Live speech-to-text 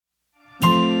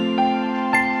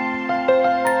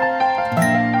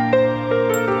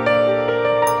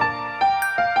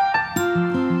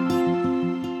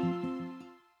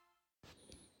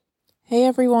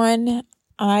everyone.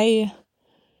 I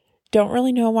don't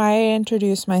really know why I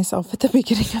introduce myself at the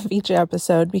beginning of each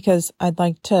episode because I'd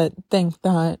like to think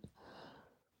that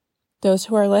those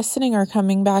who are listening are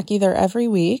coming back either every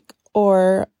week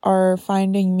or are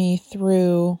finding me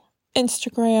through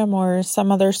Instagram or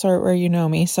some other sort where you know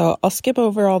me. So I'll skip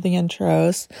over all the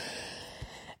intros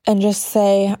and just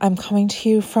say I'm coming to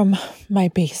you from my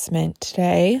basement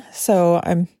today. So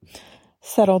I'm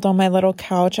settled on my little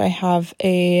couch.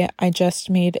 I just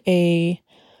made a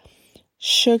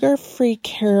sugar-free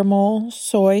caramel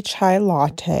soy chai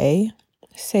latte.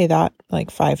 Say that like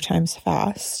 5 times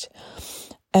fast.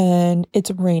 And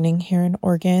it's raining here in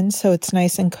Oregon, so it's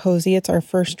nice and cozy. It's our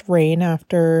first rain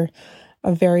after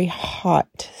a very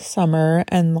hot summer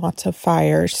and lots of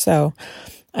fires. So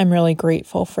I'm really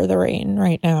grateful for the rain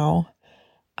right now.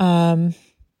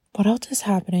 What else is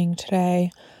happening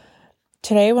today?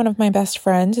 Today, one of my best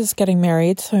friends is getting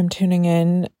married, so I'm tuning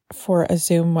in for a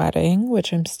Zoom wedding,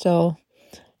 which I'm still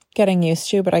getting used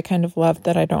to, but I kind of love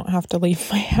that I don't have to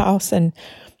leave my house and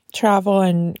travel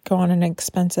and go on an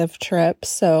expensive trip,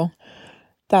 so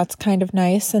that's kind of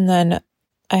nice. And then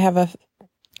I have a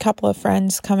couple of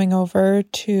friends coming over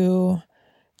to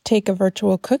take a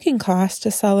virtual cooking class to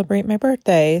celebrate my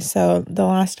birthday, so the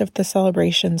last of the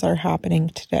celebrations are happening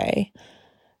today.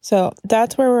 So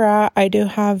that's where we're at. I do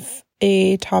have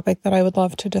a topic that I would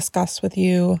love to discuss with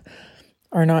you,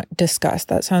 or not discuss,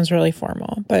 that sounds really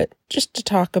formal, but just to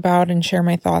talk about and share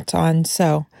my thoughts on.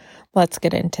 So let's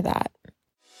get into that.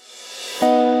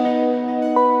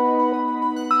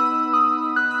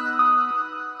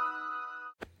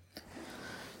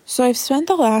 So I've spent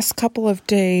the last couple of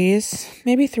days,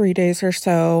 maybe 3 days or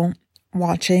so,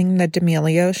 watching the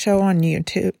D'Amelio show on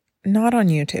YouTube, not on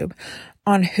YouTube,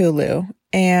 on Hulu.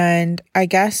 And I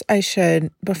guess I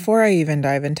should, before I even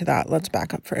dive into that, let's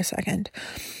back up for a second.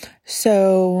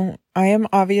 So I am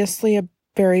obviously a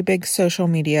very big social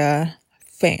media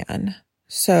fan.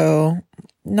 So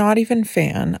not even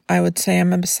fan, I would say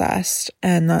I'm obsessed,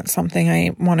 and that's something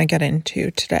I want to get into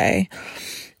today.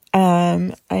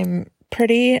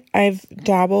 I've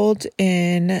dabbled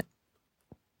in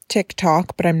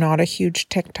TikTok, but I'm not a huge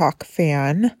TikTok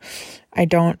fan. I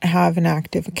don't have an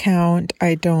active account.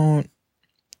 I don't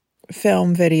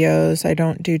film videos. I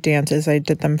don't do dances. I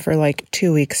did them for like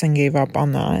 2 weeks and gave up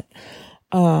on that.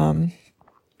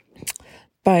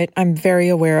 But I'm very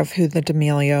aware of who the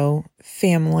D'Amelio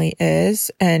family is.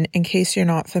 And in case you're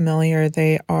not familiar,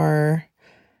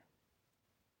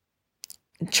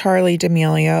 Charli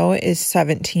D'Amelio is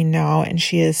 17 now, and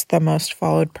she is the most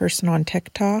followed person on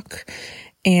TikTok.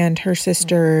 And her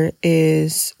sister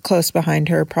is close behind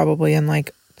her, probably in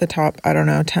like the top, 10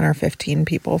 or 15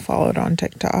 people followed on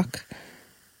TikTok.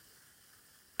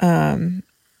 And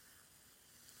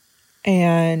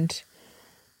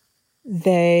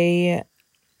they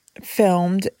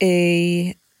filmed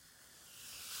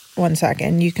one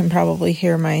second, you can probably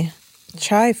hear my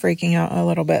chai freaking out a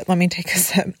little bit. Let me take a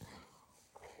sip.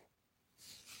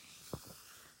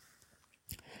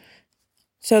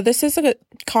 So this is a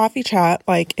coffee chat.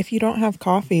 Like, if you don't have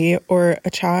coffee or a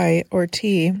chai or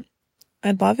tea,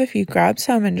 I'd love if you grab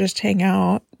some and just hang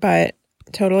out, but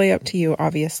totally up to you,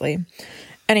 obviously.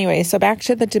 Anyway, so back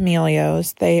to the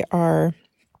D'Amelios. They are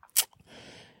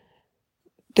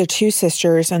the 2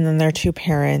 sisters and then their 2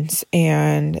 parents,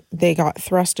 and they got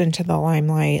thrust into the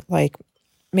limelight like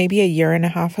maybe a year and a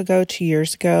half ago, 2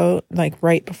 years ago, like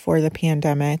right before the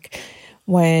pandemic,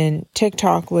 when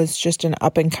TikTok was just an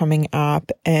up-and-coming app,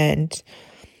 and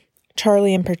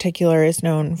Charli in particular is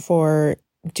known for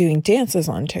doing dances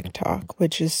on TikTok,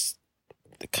 which is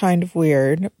kind of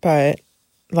weird, but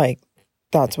like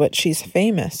that's what she's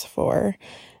famous for,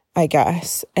 I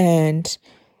guess. And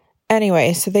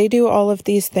anyway, so they do all of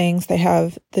these things.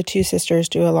 The 2 sisters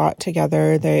do a lot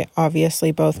together. They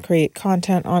obviously both create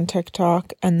content on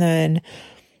TikTok, and then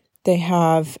they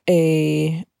have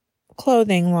a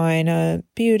clothing line, a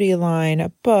beauty line, a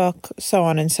book, so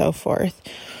on and so forth.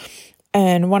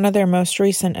 And one of their most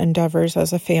recent endeavors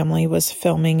as a family was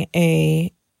filming I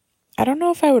don't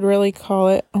know if I would really call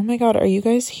it, oh my God, are you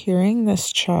guys hearing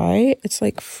this chai? It's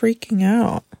like freaking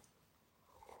out.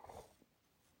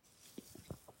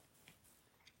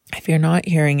 If you're not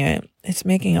hearing it, it's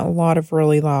making a lot of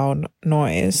really loud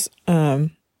noise.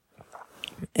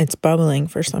 It's bubbling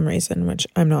for some reason, which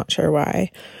I'm not sure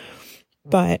why.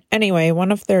 But anyway,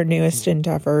 one of their newest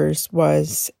endeavors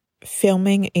was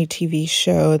filming a TV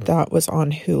show that was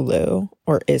on Hulu,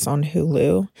 or is on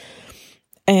Hulu.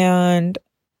 And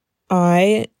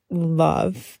I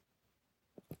love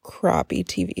crappy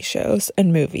TV shows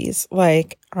and movies.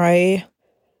 Like,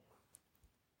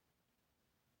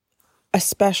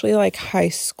 especially like high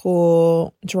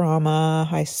school drama,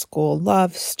 high school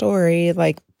love story,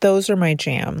 like those are my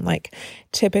jam. Like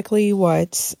typically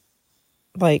what's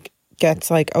like gets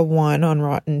like a 1 on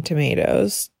Rotten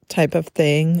Tomatoes type of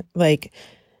thing. Like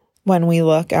when we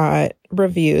look at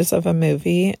reviews of a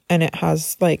movie and it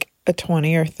has like a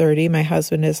 20 or 30, my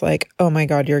husband is like, oh my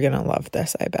God, you're going to love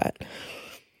this, I bet.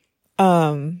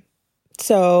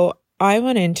 So I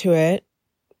went into it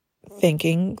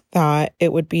thinking that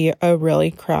it would be a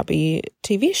really crappy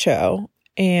TV show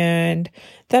and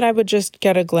that I would just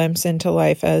get a glimpse into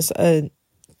life as a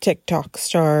TikTok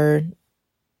star,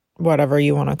 whatever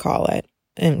you want to call it,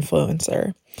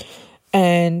 influencer.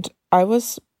 And I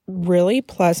was really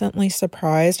pleasantly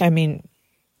surprised. I mean,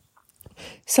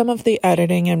 some of the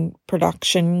editing and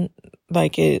production,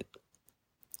 like it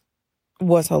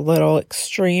was a little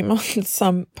extreme on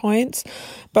some points,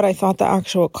 but I thought the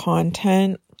actual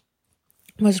content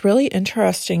was really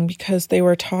interesting because they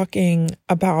were talking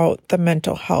about the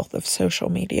mental health of social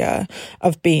media,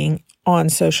 of being on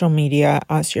social media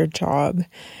as your job.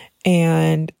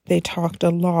 And they talked a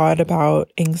lot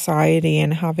about anxiety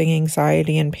and having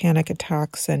anxiety and panic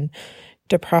attacks and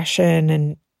depression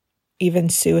and even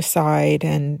suicide.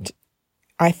 And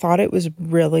I thought it was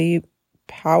really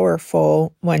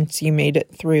powerful once you made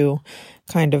it through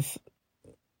kind of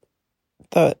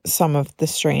some of the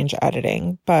strange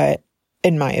editing, but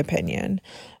in my opinion.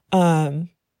 But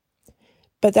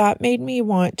that made me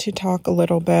want to talk a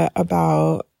little bit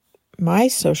about my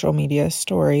social media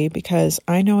story because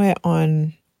I know it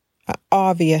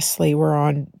obviously we're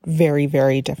on very,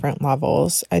 very different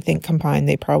levels. I think combined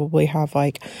they probably have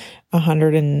like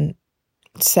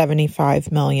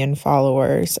 175 million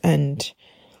followers, and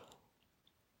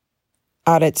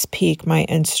at its peak, my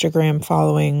Instagram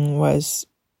following was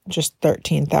just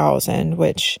 13,000,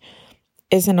 which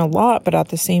isn't a lot, but at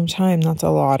the same time, that's a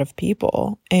lot of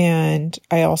people. And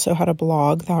I also had a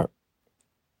blog that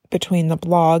between the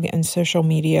blog and social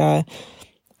media,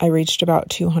 I reached about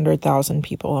 200,000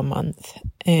 people a month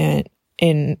and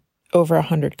in over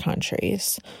 100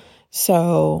 countries.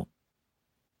 So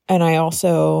that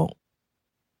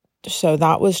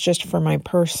was just for my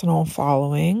personal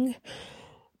following.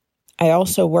 I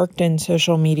also worked in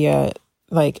social media,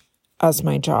 like as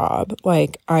my job.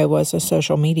 Like I was a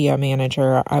social media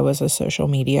manager. I was a social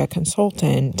media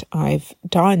consultant. I've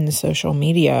done social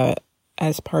media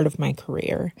as part of my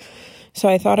career. So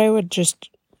I thought I would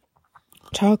just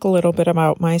talk a little bit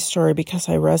about my story because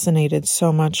I resonated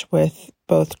so much with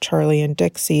both Charlie and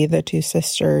Dixie, the two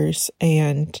sisters,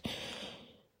 and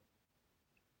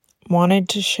wanted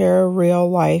to share a real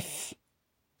life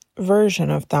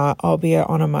version of that, albeit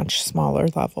on a much smaller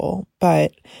level.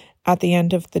 But at the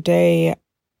end of the day,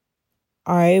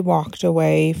 I walked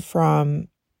away from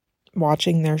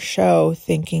watching their show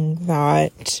thinking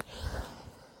that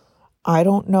I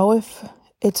don't know if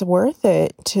it's worth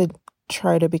it to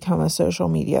try to become a social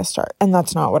media star. And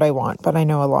that's not what I want, but I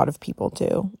know a lot of people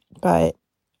do. But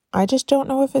I just don't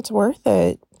know if it's worth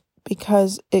it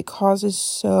because it causes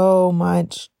so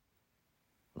much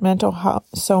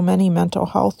so many mental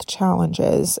health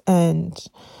challenges. And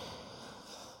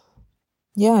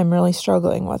yeah, I'm really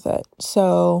struggling with it.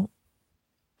 So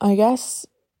I guess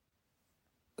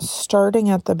starting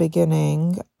at the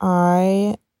beginning,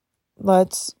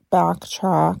 let's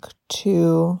backtrack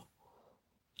to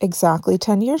exactly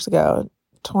 10 years ago,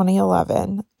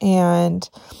 2011. And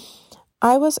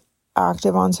I was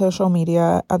active on social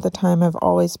media at the time. I've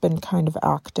always been kind of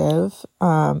active.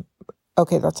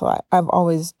 Okay, that's a lie. I've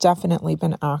always definitely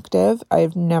been active.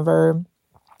 I've never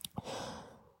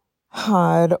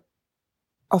had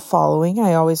a following.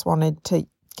 I always wanted to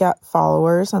get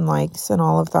followers and likes and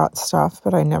all of that stuff,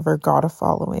 but I never got a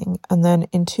following. And then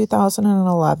in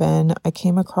 2011, I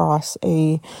came across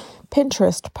a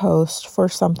Pinterest post for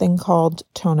something called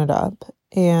Tone It Up.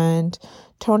 And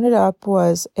Tone It Up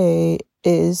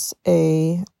is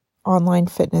a online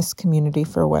fitness community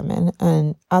for women.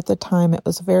 And at the time it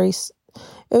was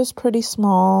pretty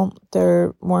small.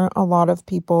 There weren't a lot of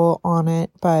people on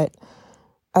it, but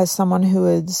as someone who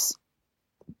has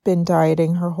been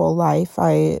dieting her whole life,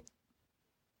 I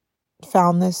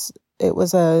found this. It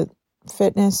was a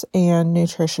fitness and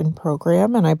nutrition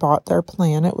program, and I bought their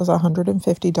plan. It was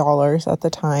 $150 at the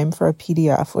time for a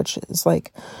PDF, which is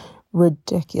like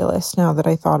ridiculous now that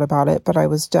I thought about it, but I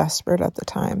was desperate at the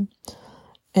time.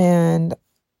 And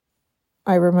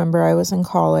I remember I was in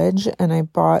college and I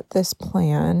bought this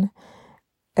plan,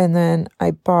 and then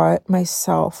I bought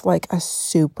myself like a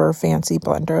super fancy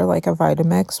blender, like a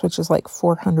Vitamix, which is like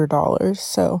 $400.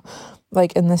 So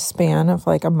like in the span of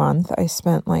like a month, I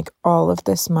spent like all of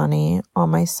this money on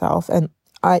myself. And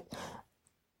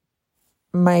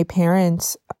my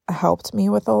parents helped me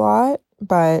with a lot,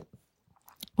 but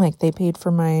like they paid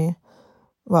for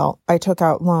I took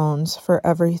out loans for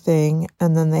everything,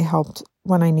 and then they helped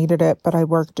when I needed it, but I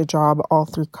worked a job all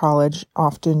through college,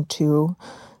 often 2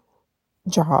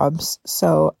 jobs,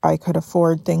 so I could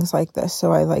afford things like this.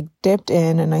 So I like dipped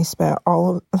in and I spent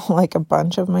all of like a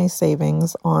bunch of my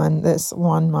savings on this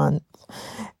 1 month,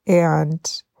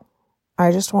 and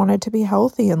I just wanted to be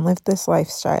healthy and live this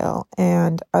lifestyle.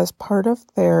 And as part of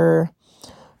their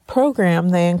program,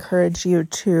 they encourage you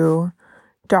to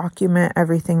document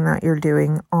everything that you're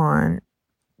doing on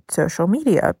social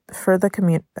media for the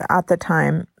community. At the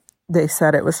time, they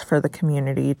said it was for the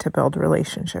community to build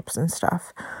relationships and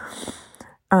stuff.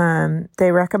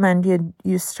 They recommended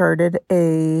you started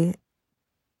a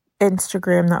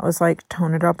Instagram that was like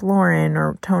Tone It Up Lauren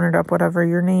or Tone It Up whatever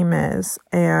your name is.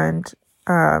 And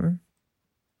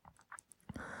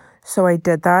so I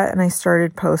did that, and I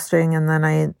started posting, and then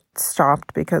I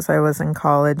stopped because I was in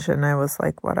college and I was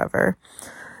like, whatever.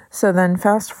 So then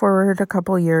fast forward a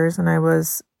couple years, and I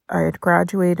had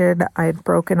graduated. I had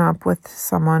broken up with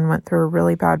someone, went through a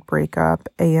really bad breakup,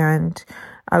 and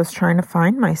I was trying to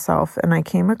find myself, and I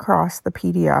came across the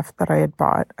PDF that I had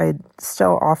bought. I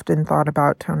still often thought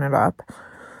about Tone It Up.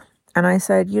 And I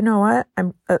said, you know what? I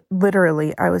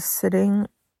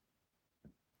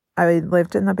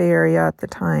lived in the Bay Area at the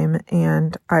time,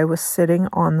 and I was sitting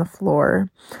on the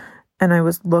floor, and I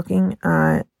was looking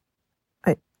at,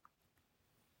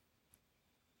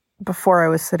 before I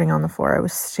was sitting on the floor, I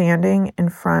was standing in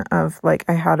front of, like,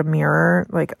 I had a mirror,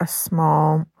 like a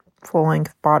small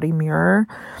full-length body mirror,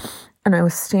 and I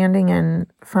was standing in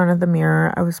front of the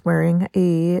mirror. I was wearing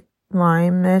a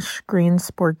lime-ish green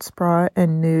sports bra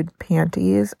and nude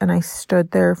panties, and I stood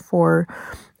there for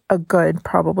a good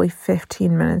probably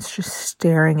 15 minutes just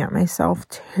staring at myself,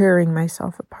 tearing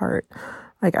myself apart.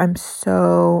 Like, I'm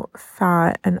so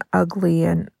fat and ugly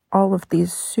and all of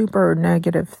these super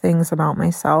negative things about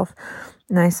myself.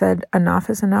 And I said, enough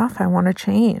is enough. I want to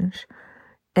change.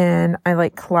 And I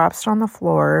like collapsed on the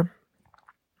floor.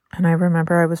 And I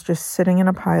remember I was just sitting in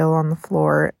a pile on the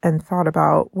floor and thought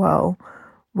about, well,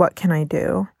 what can I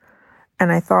do?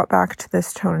 And I thought back to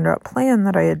this Tone It Up plan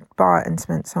that I had bought and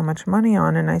spent so much money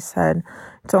on. And I said,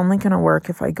 it's only going to work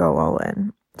if I go all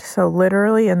in. So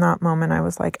literally in that moment, I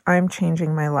was like, I'm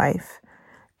changing my life.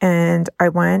 And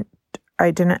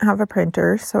I didn't have a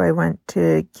printer, so I went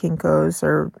to Kinko's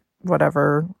or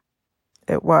whatever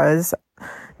it was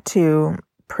to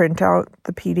print out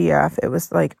the PDF. It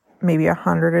was like maybe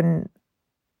 100 and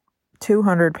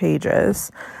 200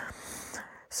 pages.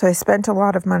 So I spent a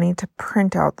lot of money to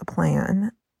print out the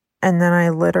plan. And then I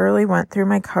literally went through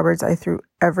my cupboards. I threw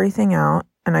everything out,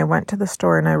 and I went to the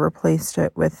store and I replaced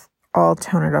it with all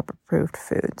Tone It Up approved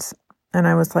foods. And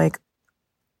I was like,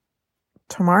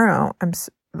 tomorrow,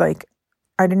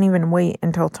 I didn't even wait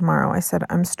until tomorrow. I said,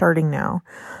 I'm starting now.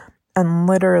 And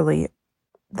literally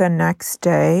the next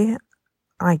day,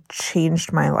 I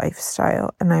changed my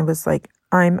lifestyle. And I was like,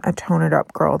 I'm a Tone It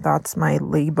Up girl. That's my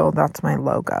label. That's my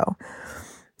logo.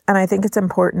 And I think it's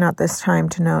important at this time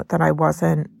to note that I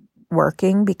wasn't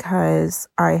working because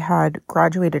I had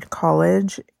graduated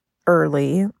college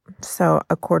early, so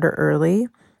a quarter early.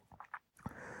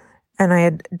 And I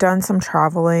had done some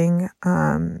traveling.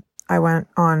 I went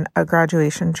on a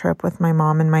graduation trip with my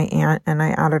mom and my aunt, and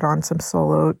I added on some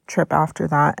solo trip after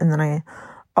that. And then I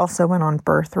also went on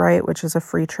Birthright, which is a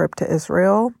free trip to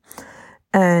Israel.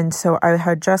 And so I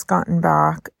had just gotten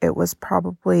back. It was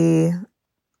probably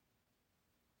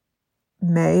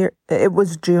May. It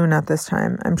was June at this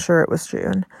time. I'm sure it was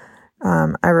June.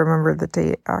 I remember the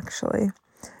date actually.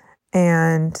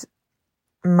 And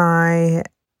my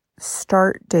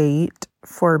start date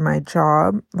for my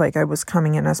job, like I was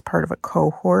coming in as part of a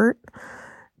cohort,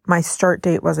 my start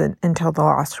date wasn't until the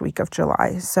last week of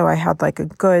July. So I had like a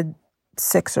good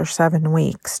 6 or 7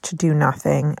 weeks to do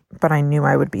nothing, but I knew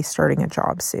I would be starting a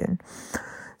job soon.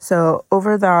 So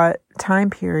over that time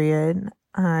period,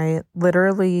 I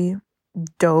literally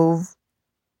dove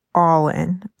all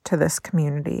in to this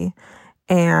community.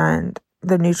 And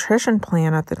the nutrition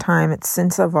plan at the time, it's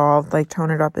since evolved, like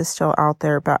Tone It Up is still out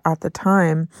there, but at the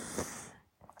time,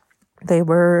 they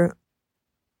were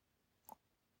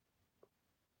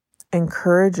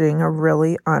encouraging a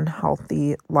really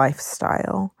unhealthy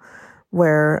lifestyle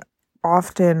where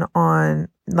often on,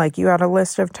 like, you had a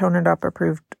list of Tone It Up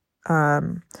approved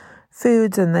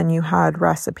foods, and then you had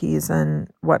recipes and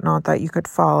whatnot that you could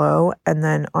follow. And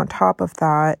then on top of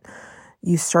that,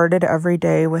 you started every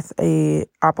day with a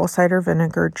apple cider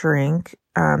vinegar drink.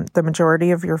 The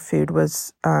majority of your food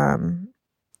was, I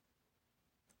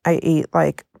ate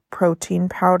like protein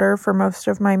powder for most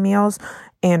of my meals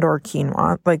and or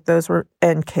quinoa. Like those were,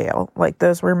 and kale. Like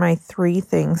those were my 3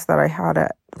 things that I had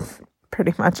at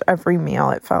pretty much every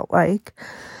meal, it felt like.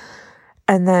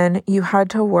 And then you had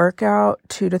to work out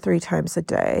 2 to 3 times a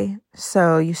day.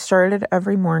 So you started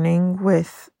every morning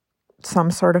with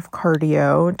some sort of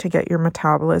cardio to get your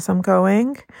metabolism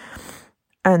going.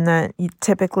 And then you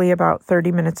typically about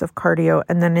 30 minutes of cardio.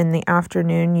 And then in the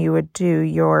afternoon, you would do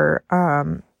your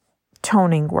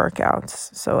toning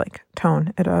workouts. So like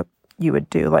tone it up. You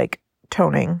would do like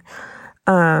toning,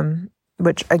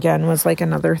 which again was like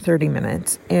another 30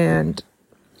 minutes. And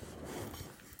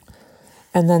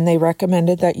then they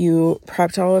recommended that you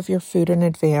prepped all of your food in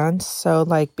advance. So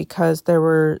like, because there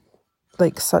were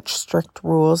like such strict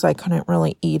rules, I couldn't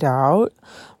really eat out,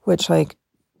 which like,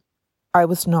 I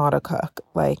was not a cook.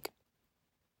 Like,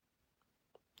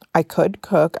 I could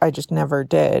cook, I just never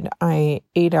did. I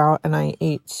ate out and I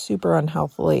ate super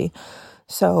unhealthily.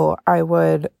 So I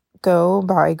would go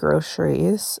buy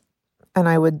groceries and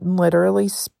I would literally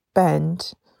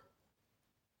spend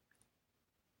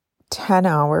 10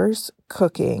 hours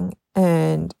cooking,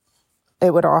 and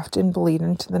it would often bleed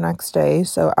into the next day.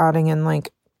 So adding in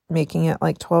like making it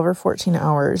like 12 or 14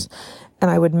 hours. And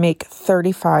I would make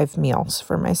 35 meals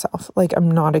for myself. Like,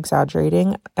 I'm not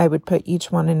exaggerating. I would put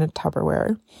each one in a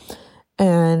Tupperware.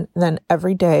 And then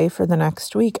every day for the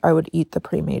next week, I would eat the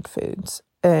pre-made foods.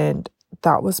 And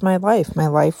that was my life. My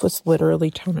life was literally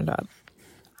Tone It Up.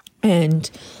 And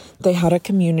they had a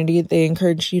community. They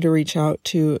encouraged you to reach out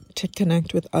to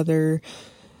connect with other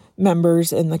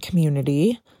members in the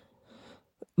community,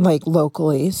 like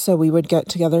locally. So we would get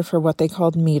together for what they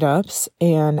called meetups.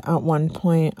 And at one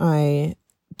point,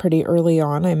 pretty early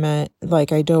on,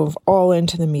 I dove all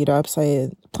into the meetups.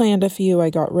 I planned a few.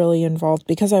 I got really involved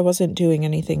because I wasn't doing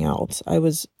anything else.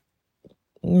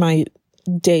 My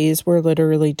days were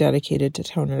literally dedicated to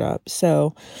Tone It Up.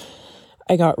 So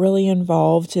I got really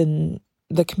involved in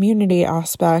the community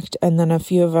aspect. And then a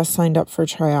few of us signed up for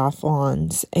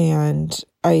triathlons, and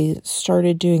I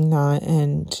started doing that,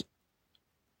 and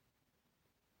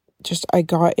I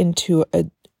got into a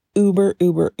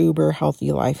uber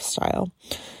healthy lifestyle.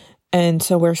 And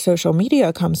so where social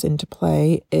media comes into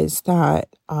play is that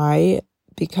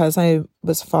because I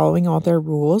was following all their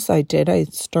rules, I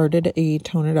started a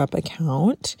Tone It Up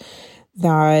account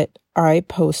that I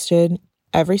posted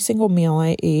every single meal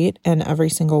I ate and every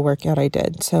single workout I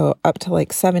did. So up to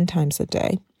like 7 times a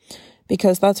day,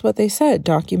 because that's what they said,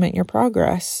 document your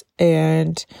progress.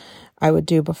 And I would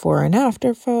do before and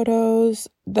after photos.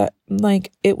 That,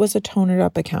 like, it was a Tone It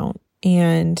Up account.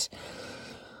 And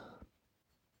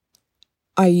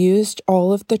I used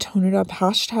all of the Tone It Up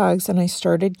hashtags, and I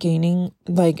started gaining,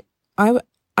 like, I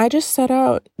just set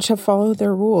out to follow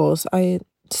their rules. I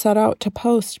set out to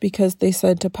post because they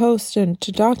said to post and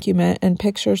to document, and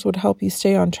pictures would help you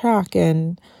stay on track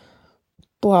and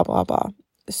blah, blah, blah.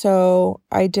 So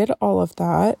I did all of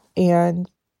that, and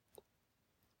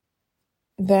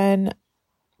then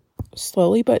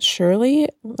slowly but surely,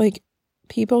 like,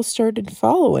 people started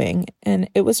following, and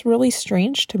it was really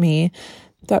strange to me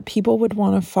that people would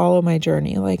want to follow my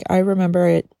journey. Like, I remember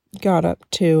it got up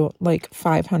to like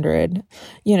 500.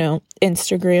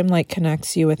 Instagram like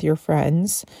connects you with your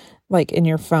friends like in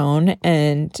your phone,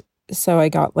 and so I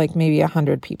got like maybe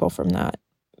 100 people from that.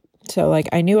 So like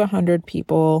I knew 100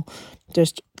 people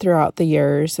just throughout the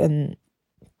years, and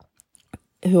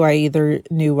who I either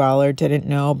knew well or didn't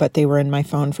know, but they were in my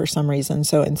phone for some reason.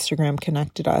 So Instagram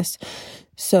connected us.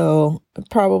 So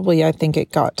probably I think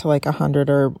it got to like 100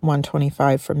 or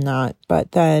 125 from that.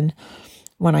 But then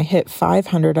when I hit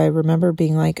 500, I remember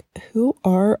being like, who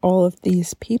are all of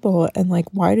these people? And like,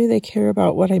 why do they care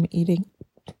about what I'm eating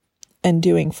and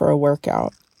doing for a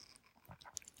workout?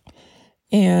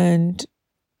 And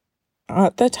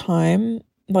at the time,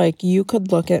 like, you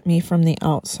could look at me from the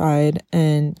outside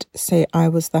and say I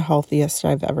was the healthiest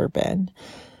I've ever been.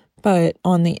 But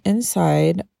on the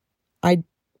inside,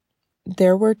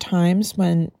 there were times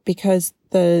when, because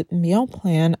the meal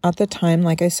plan at the time,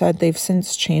 like I said, they've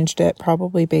since changed it,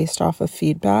 probably based off of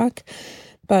feedback,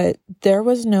 but there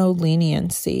was no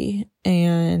leniency,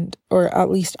 or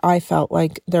at least I felt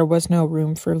like there was no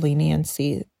room for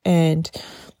leniency. And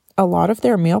a lot of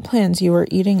their meal plans, you were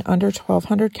eating under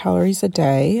 1,200 calories a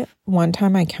day. One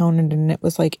time I counted and it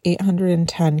was like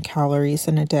 810 calories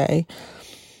in a day.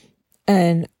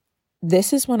 And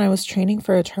this is when I was training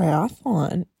for a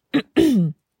triathlon.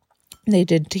 They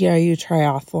did DIU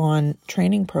triathlon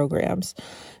training programs.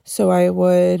 So I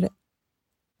would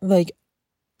like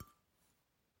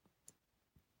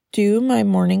do my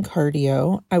morning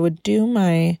cardio. I would do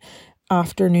my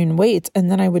afternoon weights,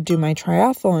 and then I would do my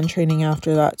triathlon training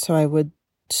after that. So I would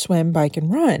swim, bike,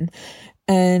 and run.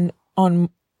 And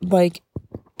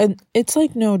and it's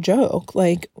like no joke.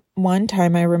 Like one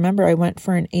time I remember I went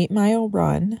for an 8-mile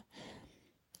run,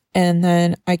 and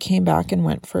then I came back and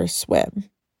went for a swim.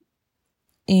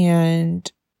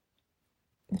 And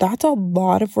that's a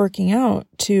lot of working out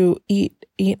to eat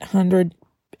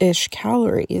 800-ish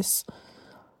calories.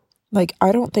 Like,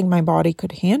 I don't think my body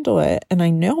could handle it. And I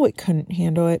know it couldn't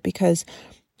handle it because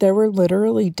there were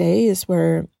literally days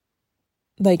where,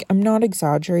 like, I'm not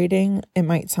exaggerating. It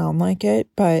might sound like it,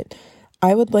 but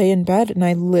I would lay in bed and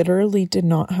I literally did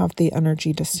not have the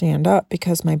energy to stand up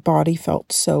because my body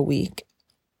felt so weak.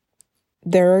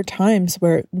 There are times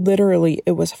where literally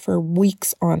it was for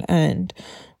weeks on end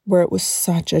where it was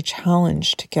such a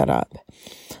challenge to get up.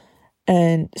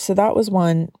 And so that was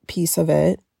one piece of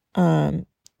it.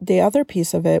 The other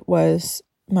piece of it was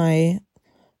my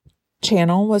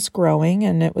channel was growing,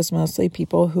 and it was mostly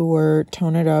people who were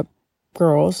toned up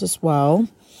girls as well.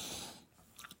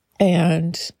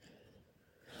 And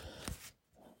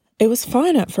it was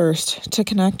fun at first to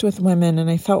connect with women, and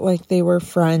I felt like they were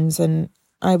friends, and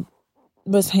I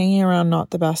was hanging around not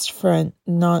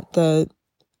the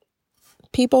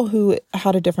people who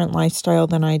had a different lifestyle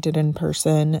than I did in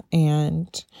person,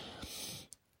 and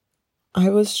I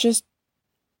was just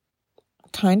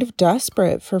kind of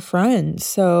desperate for friends.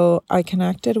 So I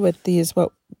connected with these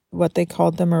what they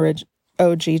called them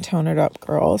OG toned up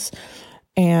girls,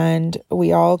 and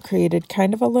we all created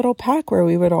kind of a little pack where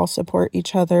we would all support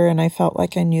each other, and I felt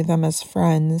like I knew them as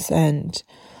friends, and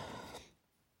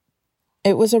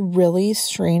it was a really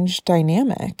strange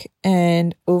dynamic.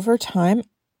 And over time,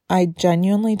 I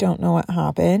genuinely don't know what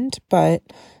happened, but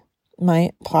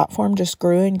my platform just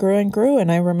grew and grew and grew.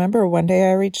 And I remember one day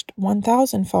I reached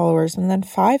 1,000 followers, and then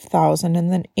 5,000,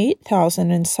 and then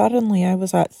 8,000. And suddenly I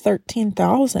was at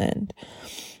 13,000.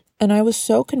 And I was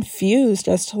so confused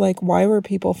as to like, why were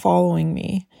people following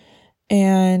me?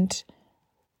 And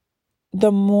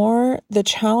the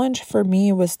challenge for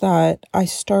me was that I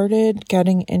started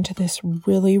getting into this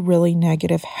really, really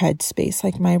negative headspace.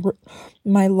 Like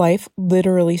my life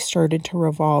literally started to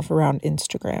revolve around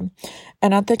Instagram.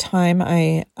 And at the time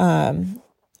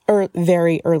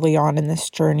very early on in this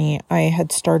journey, I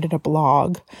had started a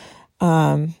blog,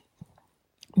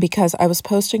 because I was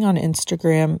posting on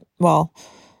Instagram. Well,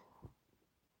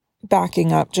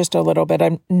 backing up just a little bit,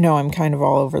 I'm kind of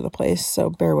all over the place, so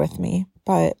bear with me.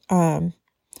 But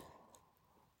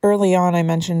early on, I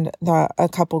mentioned that a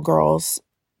couple girls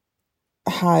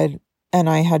and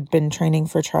I had been training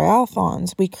for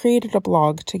triathlons. We created a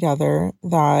blog together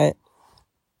that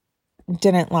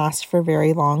didn't last for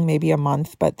very long, maybe a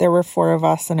month, but there were 4 of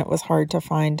us, and it was hard to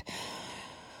find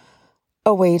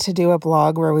a way to do a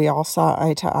blog where we all saw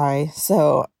eye to eye.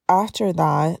 So after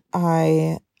that,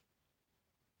 I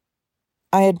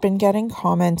had been getting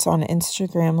comments on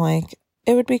Instagram like,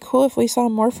 it would be cool if we saw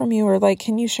more from you, or like,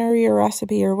 can you share your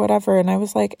recipe or whatever? And I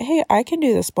was like, hey, I can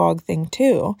do this blog thing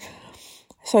too.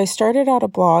 So I started out a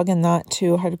blog, and that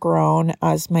too had grown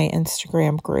as my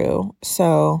Instagram grew.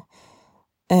 So,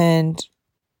 and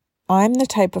I'm the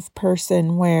type of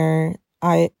person where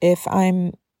if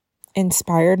I'm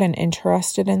inspired and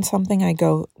interested in something, I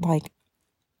go like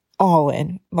all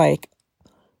in, like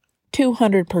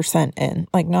 200% in,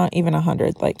 like not even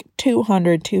 100, like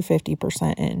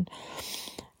 250% in.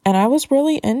 And I was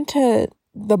really into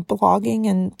the blogging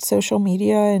and social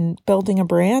media and building a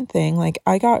brand thing. Like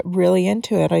I got really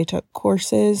into it. I took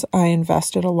courses. I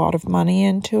invested a lot of money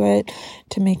into it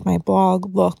to make my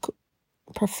blog look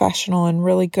professional and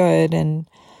really good. And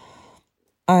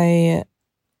I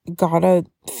got a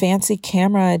fancy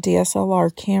camera, a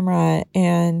DSLR camera,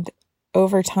 and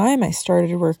over time, I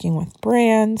started working with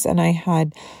brands, and I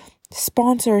had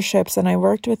sponsorships, and I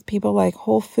worked with people like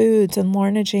Whole Foods and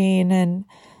Lorna Jane, and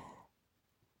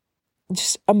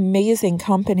just amazing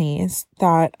companies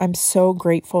that I'm so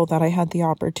grateful that I had the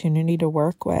opportunity to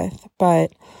work with.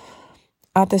 But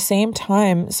at the same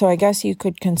time, so I guess you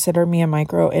could consider me a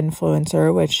micro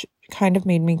influencer, which kind of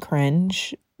made me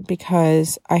cringe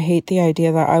because I hate the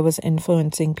idea that I was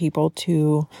influencing people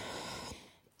to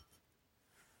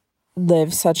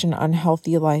live such an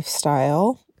unhealthy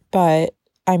lifestyle. But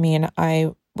I mean,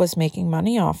 I was making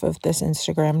money off of this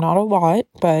Instagram, not a lot,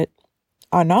 but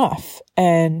enough.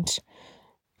 And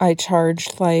I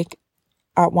charged like,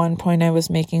 at one point I was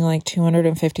making like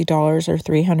 $250 or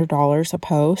 $300 a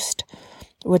post,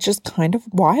 which is kind of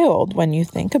wild when you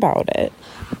think about it.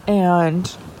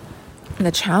 And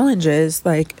the challenge is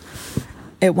like,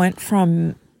 it went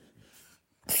from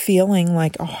feeling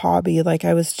like a hobby, like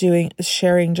I was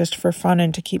sharing just for fun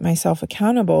and to keep myself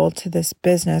accountable, to this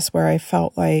business where I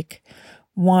felt like,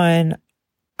 one,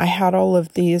 I had all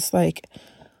of these, like,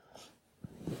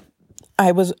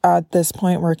 I was at this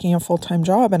point working a full-time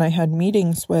job and I had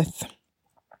meetings with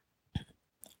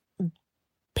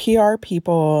PR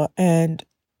people and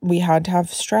we had to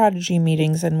have strategy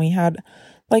meetings and we had,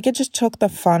 like, it just took the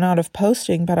fun out of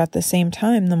posting. But at the same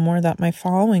time, the more that my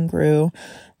following grew,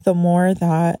 the more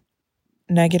that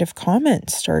negative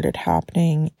comments started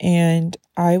happening. And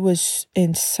I was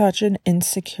in such an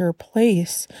insecure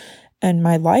place and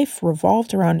my life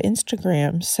revolved around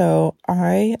Instagram. So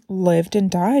I lived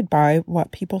and died by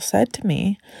what people said to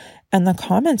me. And the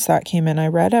comments that came in, I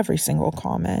read every single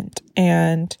comment.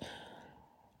 And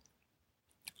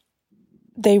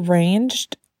they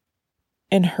ranged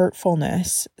in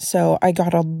hurtfulness. So I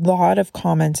got a lot of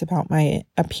comments about my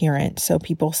appearance. So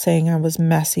people saying I was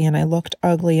messy and I looked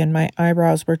ugly and my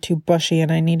eyebrows were too bushy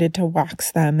and I needed to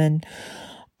wax them and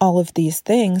all of these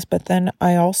things. But then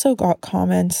I also got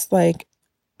comments like,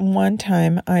 one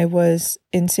time I was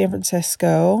in San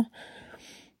Francisco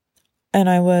and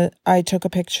I took a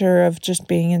picture of just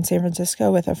being in San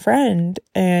Francisco with a friend,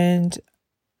 and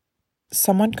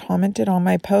someone commented on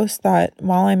my post that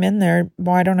while I'm in there,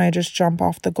 why don't I just jump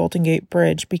off the Golden Gate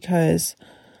Bridge, because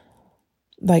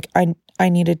like I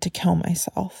needed to kill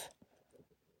myself.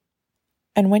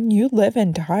 And when you live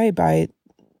and die by,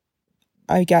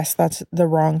 I guess that's the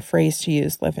wrong phrase to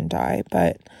use, live and die,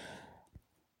 but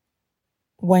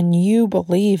when you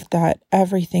believe that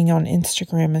everything on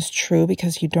Instagram is true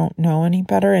because you don't know any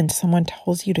better and someone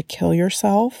tells you to kill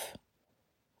yourself,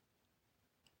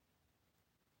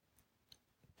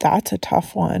 that's a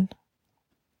tough one.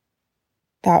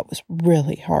 That was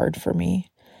really hard for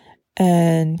me.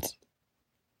 And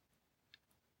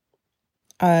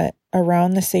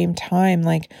around the same time,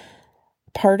 like,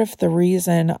 part of the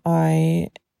reason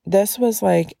this was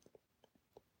like,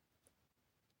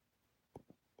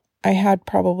 I had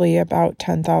probably about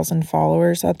 10,000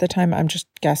 followers at the time. I'm just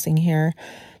guessing here.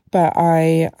 But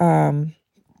I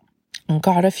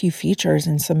got a few features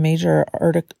in some major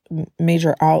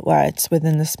outlets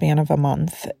within the span of a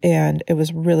month. And it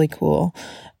was really cool.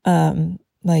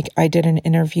 Like, I did an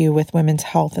interview with Women's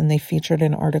Health and they featured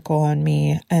an article on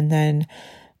me. And then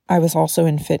I was also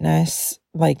in fitness.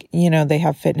 Like, you know, they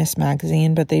have Fitness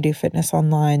Magazine, but they do fitness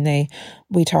online.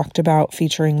 We talked about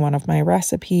featuring one of my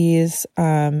recipes.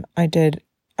 I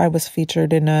was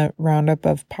featured in a roundup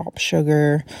of Pop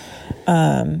Sugar,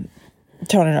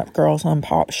 Toning Up Girls on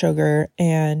Pop Sugar.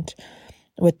 And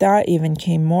with that even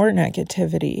came more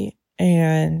negativity.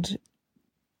 And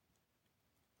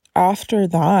after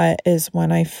that is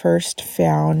when I first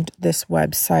found this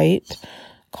website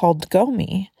called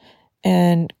GoMe.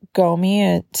 And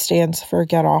GoMe, it stands for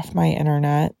Get Off My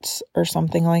Internet or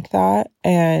something like that.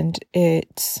 And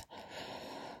it's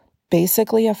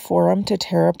basically a forum to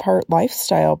tear apart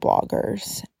lifestyle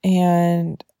bloggers.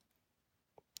 And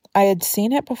I had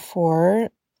seen it before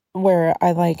where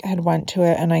I had went to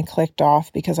it and I clicked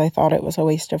off because I thought it was a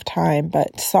waste of time.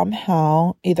 But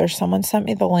somehow either someone sent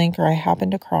me the link or I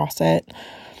happened to cross it.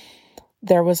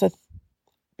 There was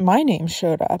my name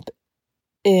showed up.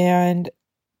 And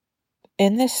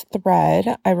in this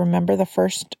thread, I remember the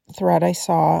first thread I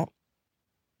saw,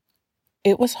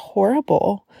 it was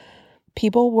horrible.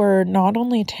 People were not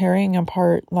only tearing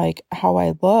apart like how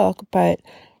I look, but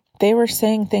they were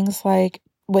saying things like,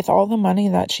 with all the money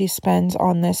that she spends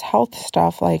on this health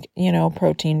stuff, like, you know,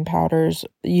 protein powders,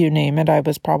 you name it, I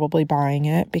was probably buying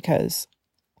it because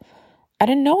I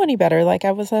didn't know any better. Like,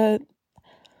 it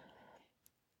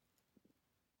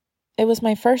was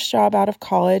my first job out of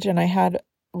college and I had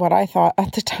what I thought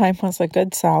at the time was a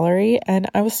good salary, and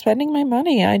I was spending my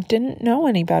money. I didn't know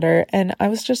any better, and I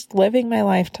was just living my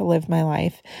life to live my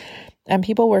life. And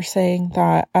people were saying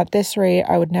that at this rate,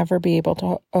 I would never be able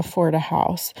to afford a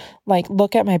house. Like,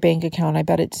 look at my bank account. I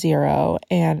bet it's zero.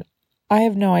 And I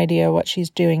have no idea what she's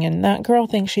doing. And that girl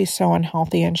thinks she's so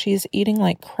unhealthy and she's eating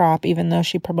like crap, even though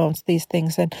she promotes these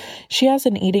things. And she has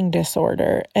an eating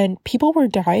disorder. And people were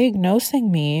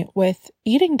diagnosing me with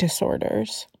eating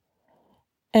disorders.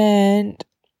 And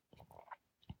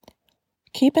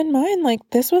keep in mind, like,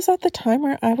 this was at the time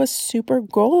where I was super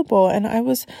gullible and I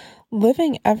was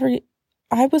believing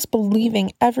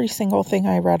every single thing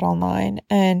I read online.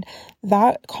 And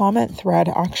that comment thread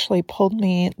actually pulled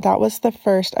me. That was the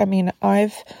first,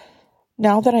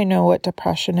 now that I know what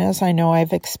depression is, I know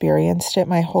I've experienced it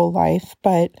my whole life,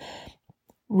 but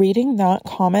reading that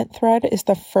comment thread is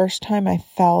the first time I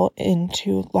fell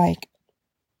into like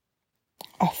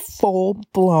a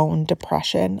full-blown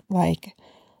depression. Like,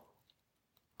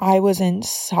 I was in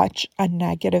such a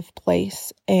negative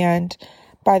place. And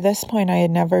by this point, I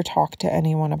had never talked to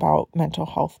anyone about mental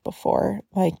health before.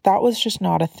 Like, that was just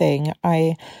not a thing.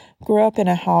 I grew up in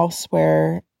a house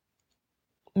where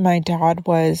my dad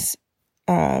was,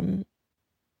 I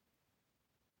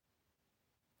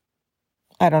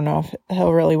don't know if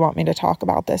he'll really want me to talk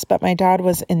about this, but my dad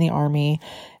was in the Army,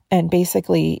 and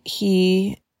basically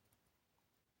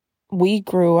we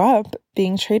grew up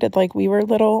being treated like we were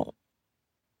little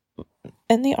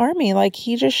in the Army. Like,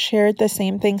 he just shared the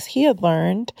same things he had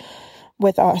learned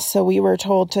with us. So we were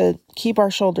told to keep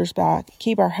our shoulders back,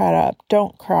 keep our head up,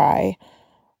 don't cry,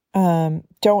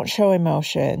 don't show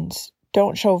emotions,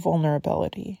 don't show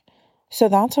vulnerability. So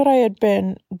that's what I had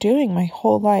been doing my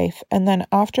whole life. And then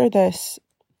after this,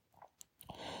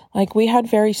 like, we had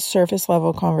very surface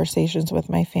level conversations with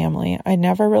my family. I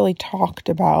never really talked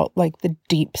about like the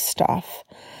deep stuff.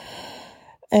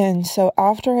 And so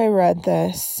after I read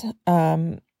this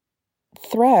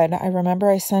thread, I remember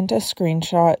I sent a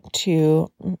screenshot to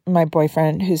my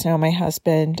boyfriend, who's now my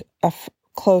husband, a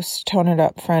close toned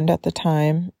up friend at the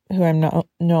time, who I'm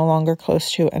no longer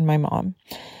close to, and my mom.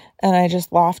 And I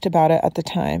just laughed about it at the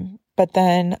time. But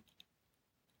then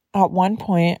at one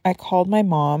point I called my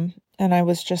mom and I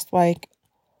was just like,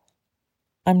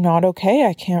 I'm not okay.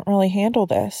 I can't really handle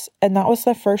this. And that was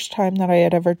the first time that I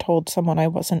had ever told someone I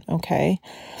wasn't okay.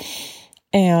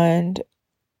 And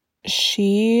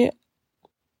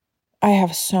I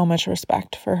have so much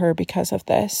respect for her because of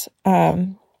this.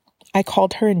 I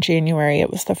called her in January.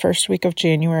 It was the first week of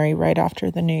January, right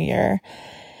after the new year.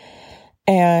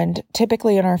 And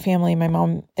typically in our family, my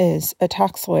mom is a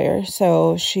tax lawyer.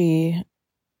 So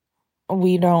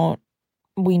we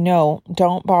know,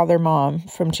 don't bother mom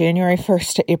from January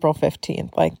 1st to April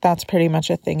 15th. Like, that's pretty much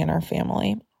a thing in our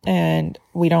family. And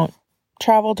we don't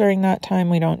travel during that time.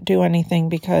 We don't do anything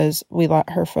because we let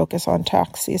her focus on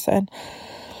tax season.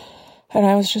 And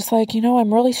I was just like,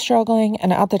 I'm really struggling.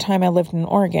 And at the time I lived in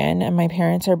Oregon and my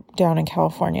parents are down in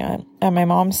California. And my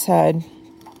mom said,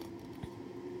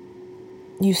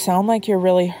 you sound like you're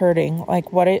really hurting. Like,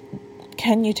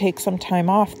 can you take some time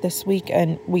off this week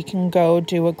and we can go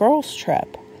do a girls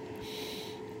trip?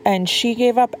 And she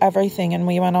gave up everything and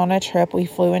we went on a trip. We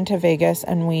flew into Vegas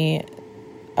and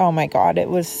oh my God, it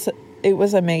was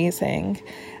amazing.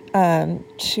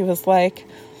 She was like,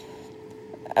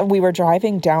 we were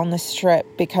driving down the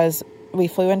strip because we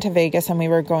flew into Vegas and we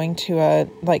were going to a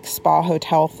like spa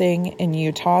hotel thing in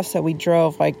Utah. So we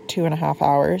drove like 2.5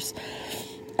 hours.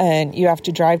 And you have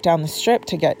to drive down the strip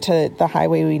to get to the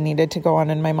highway we needed to go on.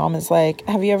 And my mom is like,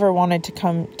 have you ever wanted to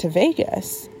come to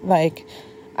Vegas? Like,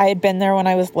 I had been there when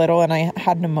I was little and I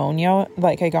had pneumonia.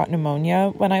 Like, I got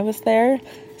pneumonia when I was there.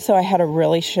 So I had a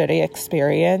really shitty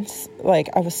experience. Like,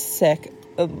 I was sick.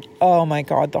 Oh my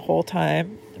God, the whole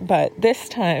time. But this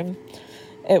time,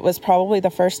 it was the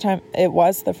first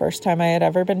time I had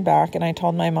ever been back. And I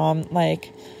told my mom,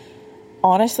 like,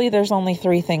 honestly, there's only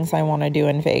 3 things I want to do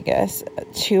in Vegas.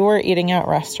 2 were eating at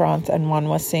restaurants and 1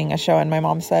 was seeing a show. And my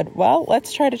mom said, well,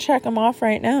 let's try to check them off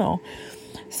right now.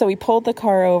 So we pulled the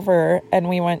car over and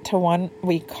we went to one.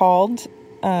 We called.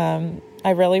 I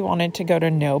really wanted to go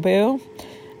to Nobu.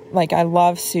 Like, I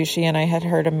love sushi and I had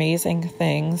heard amazing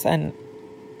things. And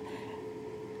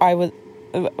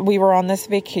we were on this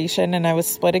vacation and I was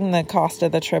splitting the cost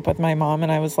of the trip with my mom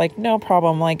and I was like, no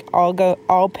problem. Like,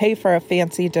 I'll pay for a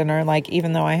fancy dinner. Like,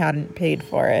 even though I hadn't paid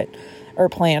for it or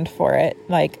planned for it,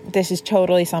 like, this is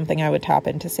totally something I would tap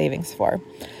into savings for.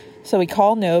 So we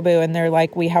call Nobu and they're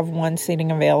like, we have 1 seating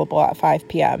available at 5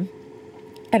 p.m.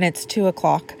 and it's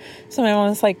 2:00. So my mom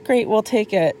was like, great, we'll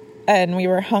take it. And we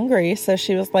were hungry. So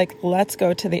she was like, let's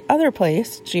go to the other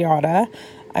place, Giada.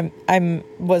 I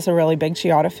was a really big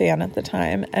Giada fan at the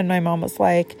time. And my mom was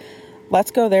like,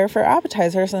 let's go there for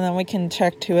appetizers and then we can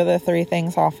check 2 of the 3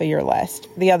 things off of your list.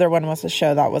 The other one was a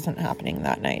show that wasn't happening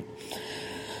that night.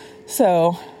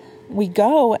 So we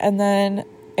go and then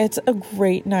it's a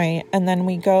great night. And then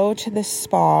we go to this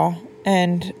spa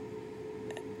and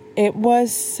it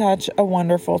was such a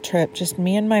wonderful trip. Just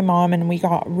me and my mom, and we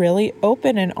got really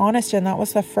open and honest. And that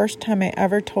was the first time I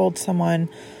ever told someone,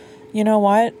 you know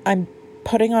what, I'm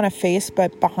putting on a face,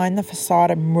 but behind the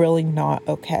facade, I'm really not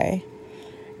okay.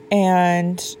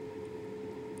 And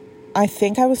I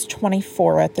think I was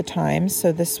 24 at the time.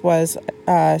 So this was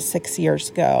 6 years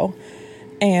ago.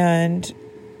 And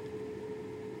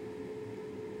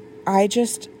I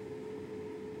just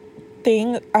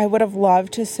think I would have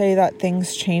loved to say that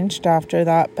things changed after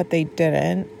that, but they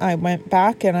didn't. I went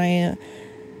back and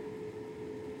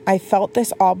I felt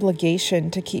this obligation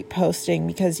to keep posting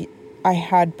because I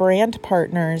had brand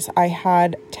partners. I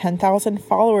had 10,000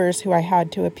 followers who I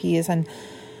had to appease. And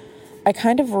I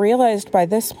kind of realized by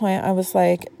this point, I was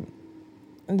like,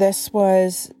 this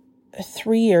was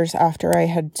 3 years after I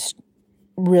had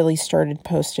really started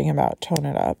posting about Tone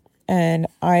It Up. And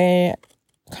I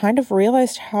kind of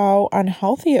realized how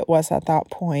unhealthy it was at that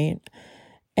point.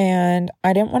 And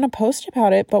I didn't want to post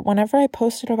about it, but whenever I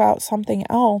posted about something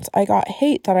else, I got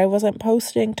hate that I wasn't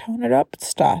posting Tone It Up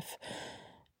stuff.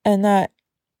 And that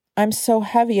I'm so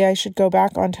heavy, I should go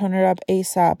back on Tone It Up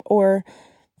ASAP. Or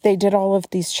they did all of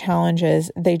these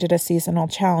challenges. They did a seasonal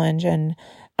challenge and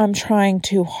I'm trying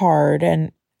too hard.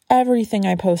 And everything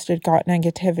I posted got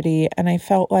negativity. And I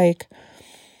felt like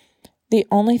the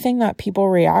only thing that people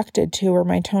reacted to were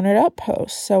my Tone It Up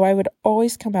posts. So I would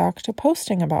always come back to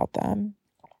posting about them.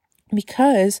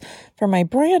 Because for my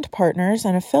brand partners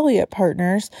and affiliate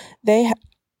partners, they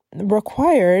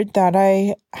required that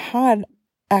I had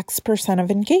X%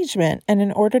 of engagement. And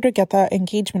in order to get that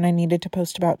engagement, I needed to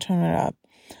post about Tone It Up.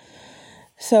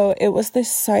 So it was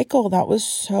this cycle that was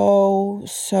so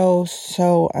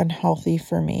unhealthy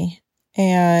for me.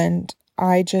 And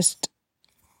I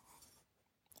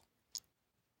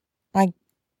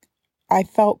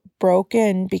felt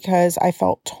broken because I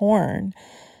felt torn.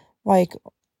 Like,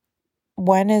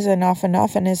 when is enough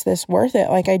and is this worth it?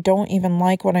 Like, I don't even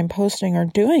like what I'm posting or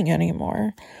doing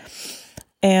anymore.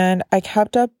 And I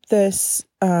kept up this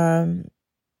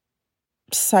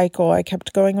cycle. I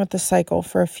kept going with the cycle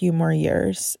for a few more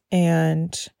years.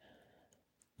 And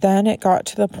then it got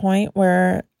to the point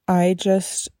where I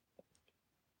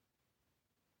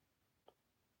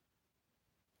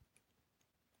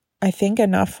think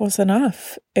enough was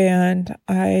enough. And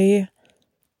I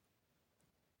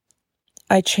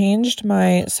changed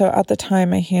so at the time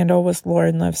my handle was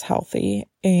Lauren Lives Healthy.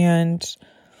 And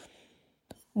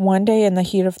one day in the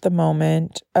heat of the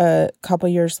moment, a couple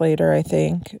years later, I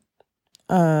think,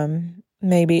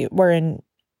 maybe we're in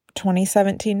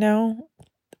 2017 now,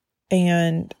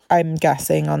 and I'm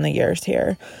guessing on the years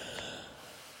here.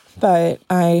 But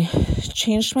I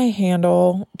changed my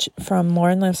handle from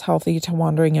Lauren Lives Healthy to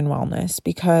Wandering in Wellness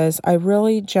because I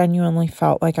really genuinely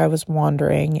felt like I was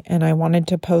wandering and I wanted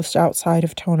to post outside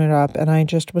of Tone It Up, and I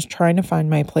just was trying to find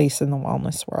my place in the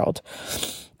wellness world.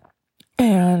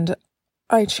 And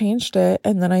I changed it,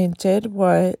 and then I did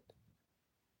what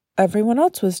everyone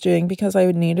else was doing because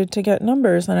I needed to get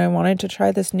numbers and I wanted to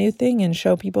try this new thing and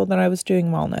show people that I was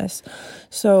doing wellness.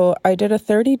 So I did a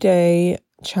 30-day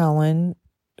challenge,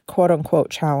 quote unquote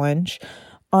challenge,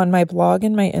 on my blog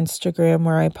and my Instagram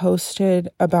where I posted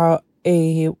about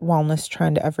a wellness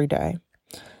trend every day.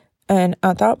 And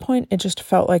at that point, it just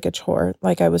felt like a chore.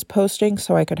 Like I was posting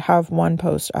so I could have one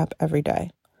post up every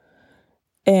day.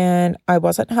 And I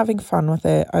wasn't having fun with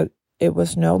it. It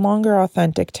was no longer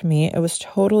authentic to me. It was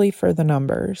totally for the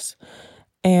numbers.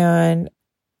 And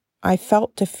I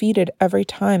felt defeated every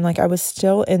time. Like I was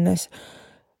still in this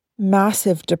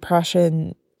massive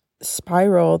depression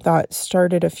spiral that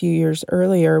started a few years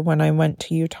earlier when I went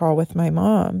to Utah with my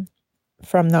mom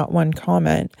from that one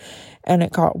comment. And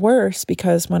it got worse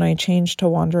because when I changed to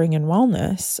Wandering in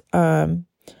Wellness,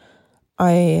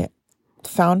 I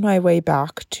found my way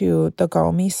back to the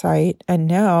Galmi site. And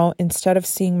now, instead of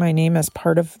seeing my name as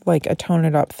part of like a Tone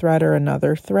It Up thread or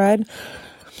another thread,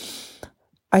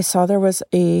 I saw there was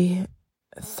a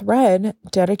thread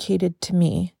dedicated to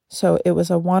me. So it was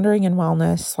a Wandering in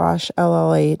Wellness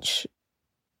 /LLH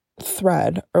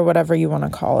thread or whatever you want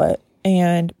to call it.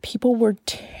 And people were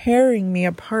tearing me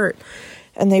apart.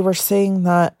 And they were saying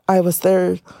that I was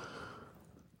there.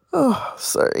 Oh,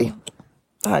 sorry.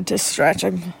 I had to stretch.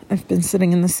 I've been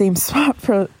sitting in the same spot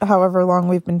for however long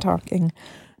we've been talking.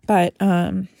 But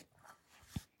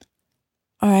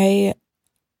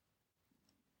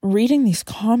reading these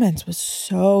comments was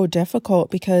so difficult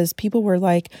because people were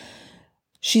like,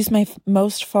 she's my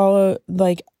most follow,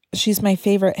 like, she's my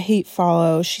favorite hate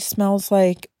follow. She smells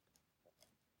like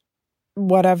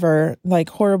whatever, like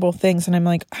horrible things. And I'm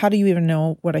like, how do you even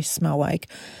know what I smell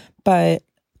like? But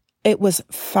it was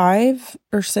 5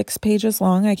 or 6 pages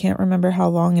long. I can't remember how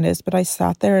long it is, but I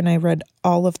sat there and I read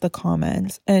all of the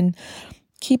comments. And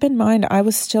keep in mind, I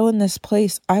was still in this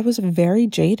place. I was very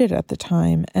jaded at the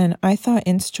time, and I thought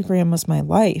Instagram was my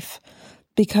life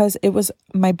because it was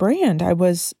my brand. I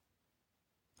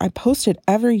posted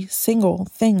every single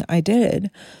thing I did.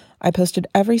 I posted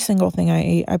every single thing I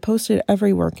ate. I posted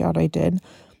every workout I did.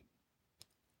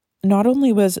 Not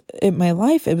only was it my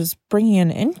life, it was bringing in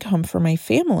income for my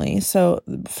family. So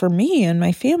for me and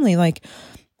my family, like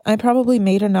I probably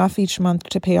made enough each month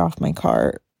to pay off my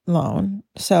car loan.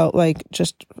 So like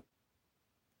just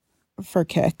for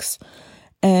kicks.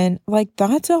 And like,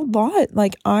 that's a lot.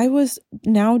 Like, I was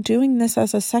now doing this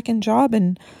as a second job,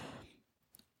 and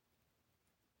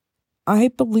I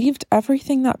believed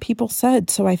everything that people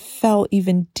said. So I fell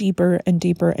even deeper and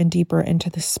deeper and deeper into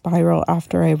the spiral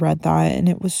after I read that. And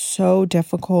it was so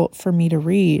difficult for me to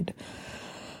read.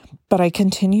 But I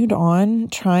continued on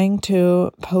trying to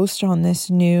post on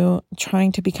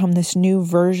trying to become this new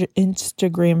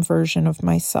Instagram version of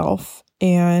myself.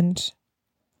 And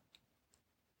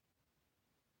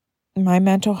my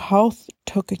mental health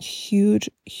took a huge,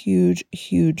 huge,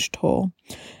 huge toll.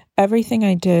 Everything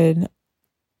I did,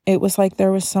 it was like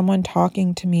there was someone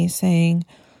talking to me saying,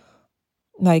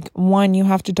 like, one, you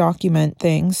have to document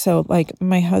things. So like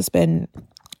my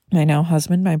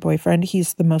boyfriend,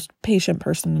 he's the most patient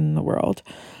person in the world.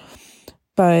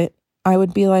 But I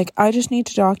would be like, I just need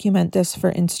to document this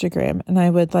for Instagram. And I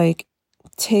would like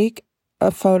take a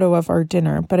photo of our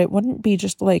dinner, but it wouldn't be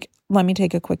just like, let me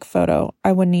take a quick photo.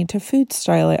 I would need to food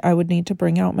style it. I would need to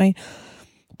bring out my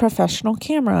professional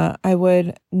camera. I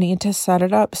would need to set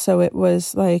it up so it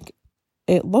was like,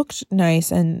 it looked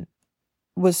nice and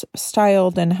was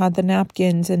styled and had the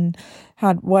napkins and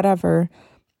had whatever.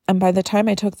 And by the time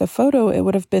I took the photo, it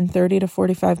would have been 30 to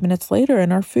 45 minutes later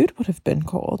and our food would have been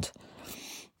cold.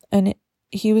 And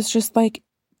he was just like,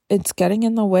 it's getting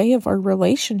in the way of our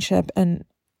relationship. And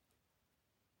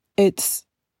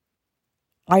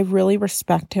I really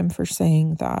respect him for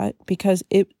saying that, because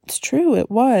it's true,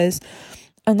 it was.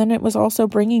 And then it was also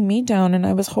bringing me down, and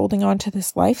I was holding on to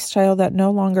this lifestyle that no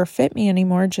longer fit me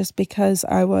anymore just because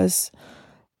I was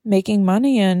making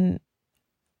money and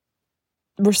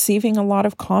receiving a lot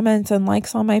of comments and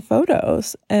likes on my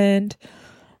photos. And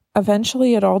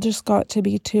eventually it all just got to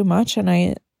be too much, and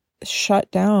I shut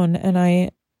down and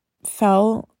I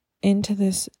fell into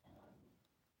this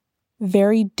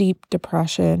very deep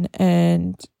depression.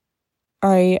 And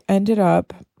I ended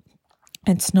up,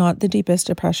 it's not the deepest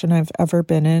depression I've ever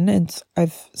been in.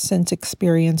 I've since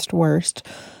experienced worse,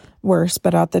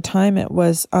 but at the time it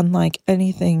was unlike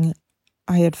anything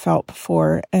I had felt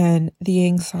before. And the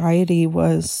anxiety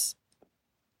was,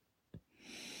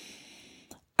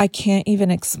 I can't even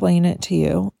explain it to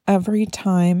you. Every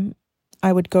time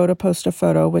I would go to post a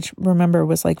photo, which remember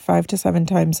was like 5 to 7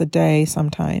 times a day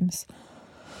sometimes,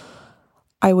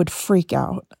 I would freak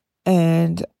out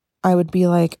and I would be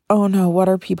like, oh no, what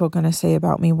are people going to say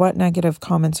about me? What negative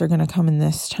comments are going to come in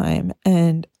this time?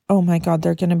 And oh my God,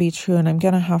 they're going to be true and I'm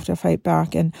going to have to fight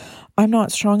back. And I'm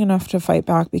not strong enough to fight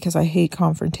back because I hate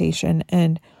confrontation.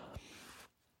 And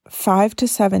 5 to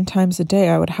 7 times a day,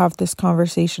 I would have this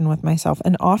conversation with myself.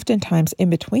 And oftentimes in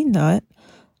between that,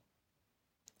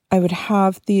 I would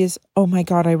have these, oh my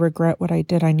God, I regret what I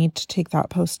did. I need to take that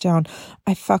post down.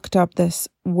 I fucked up this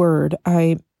word.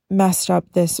 I messed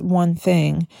up this one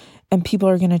thing and people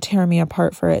are going to tear me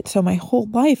apart for it. So my whole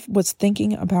life was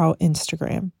thinking about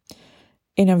Instagram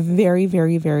in a very,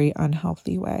 very, very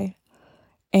unhealthy way.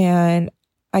 And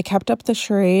I kept up the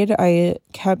charade.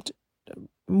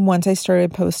 Once I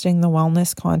started posting the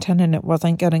wellness content and it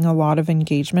wasn't getting a lot of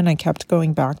engagement, I kept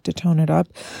going back to tone it up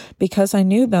because I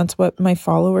knew that's what my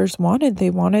followers wanted. They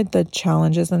wanted the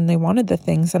challenges and they wanted the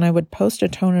things. And I would post a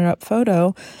tone it up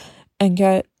photo and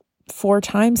get 4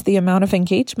 times the amount of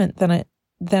engagement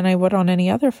than I would on any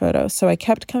other photo. So I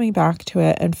kept coming back to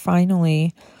it. And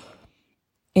finally,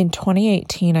 in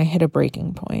 2018, I hit a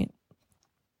breaking point.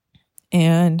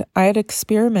 And I had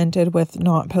experimented with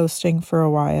not posting for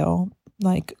a while,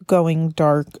 like going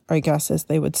dark, I guess, as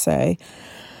they would say.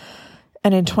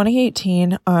 And in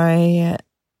 2018, I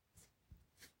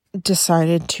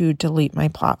decided to delete my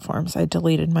platforms. I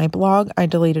deleted my blog. I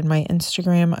deleted my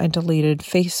Instagram. I deleted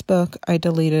Facebook. I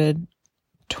deleted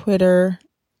Twitter.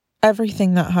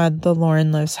 Everything that had the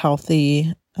Lauren Lives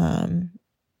Healthy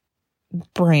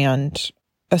brand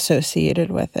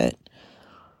associated with it.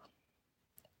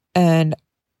 And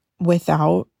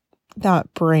without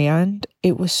that brand,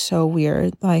 it was so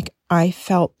weird. Like, I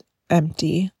felt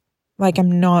empty. Like,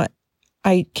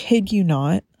 I kid you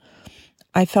not,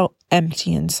 I felt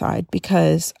empty inside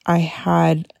because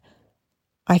I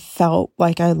felt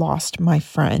like I lost my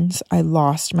friends. I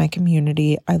lost my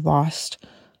community. I lost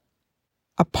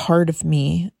a part of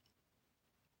me.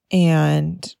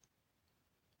 And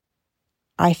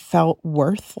I felt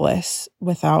worthless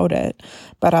without it.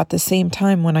 But at the same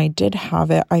time, when I did have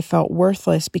it, I felt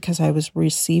worthless because I was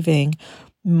receiving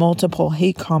multiple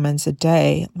hate comments a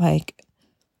day. Like,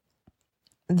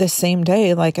 the same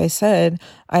day, like I said,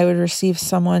 I would receive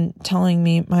someone telling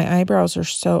me my eyebrows are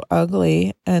so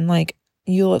ugly and like,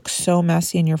 you look so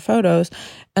messy in your photos.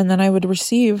 And then I would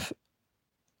receive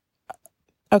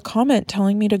a comment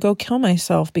telling me to go kill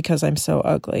myself because I'm so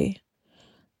ugly.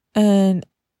 And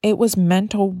it was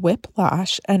mental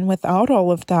whiplash. And without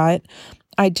all of that,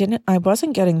 I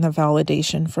wasn't getting the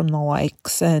validation from the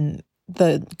likes and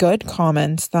the good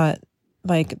comments that,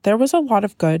 like, there was a lot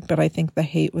of good, but I think the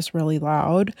hate was really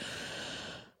loud.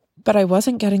 But I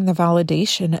wasn't getting the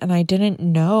validation, and I didn't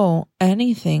know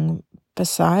anything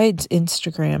besides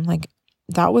Instagram. Like,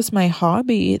 that was my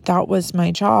hobby. That was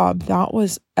my job. That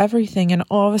was everything. And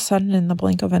all of a sudden, in the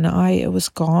blink of an eye, it was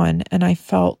gone. And I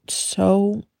felt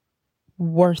so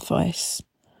worthless.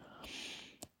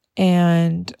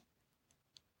 And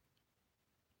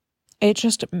it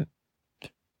just,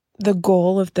 the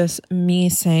goal of this, me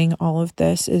saying all of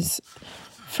this, is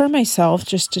for myself,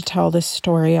 just to tell this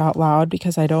story out loud,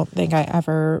 because I don't think I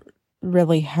ever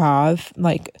really have.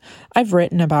 Like, I've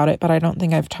written about it, but I don't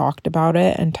think I've talked about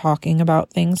it. And talking about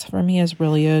things for me is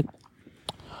really a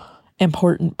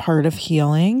important part of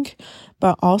healing.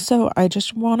 But also, I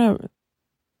just want to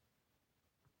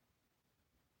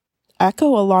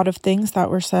echo a lot of things that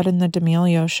were said in the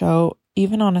D'Amelio show,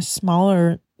 even on a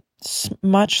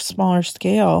much smaller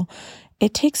scale.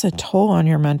 It takes a toll on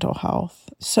your mental health.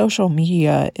 Social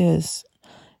media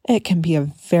it can be a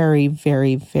very,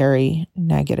 very, very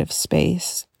negative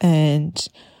space. And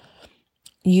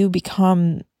you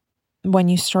become, when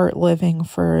you start living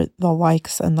for the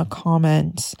likes and the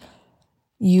comments,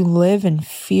 you live in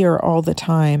fear all the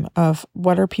time of,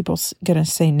 what are people going to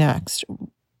say next?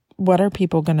 What are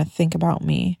people going to think about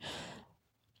me?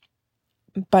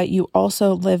 But you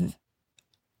also live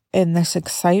in this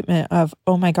excitement of,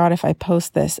 oh my God, if I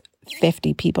post this,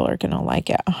 50 people are going to like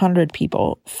it, 100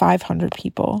 people, 500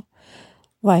 people.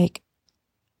 Like,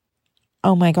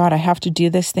 oh my God, I have to do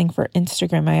this thing for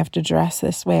Instagram. I have to dress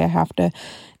this way. I have to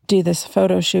do this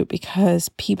photo shoot because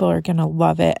people are going to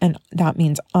love it. And that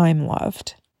means I'm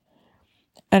loved.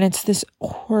 And it's this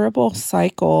horrible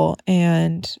cycle.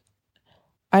 And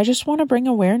I just want to bring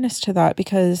awareness to that,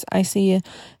 because I see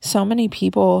so many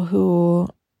people who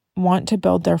want to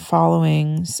build their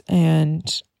followings,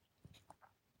 and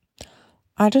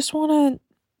I just want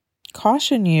to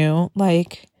caution you,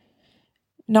 like,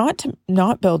 not to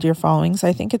not build your followings.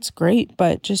 I think it's great,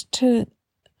 but just to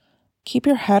keep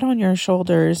your head on your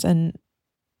shoulders and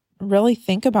really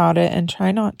think about it and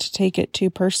try not to take it too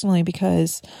personally,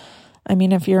 because I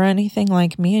mean, if you're anything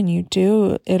like me and you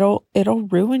do, it'll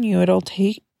ruin you. It'll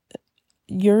take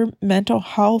your mental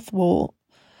health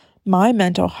my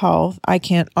mental health. I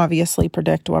can't obviously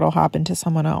predict what'll happen to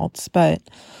someone else, but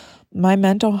my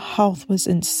mental health was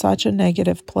in such a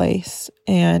negative place,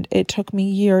 and it took me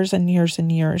years and years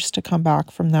and years to come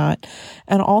back from that.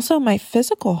 And also my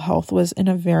physical health was in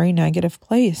a very negative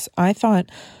place.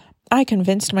 I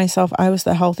convinced myself I was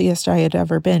the healthiest I had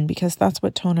ever been, because that's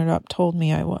what Tone It Up told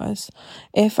me I was.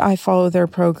 If I follow their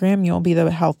program, you'll be the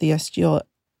healthiest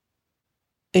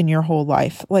in your whole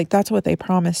life. Like, that's what they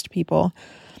promised people.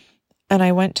 And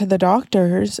I went to the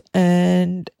doctors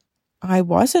and I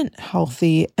wasn't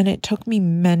healthy, and it took me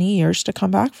many years to come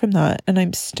back from that. And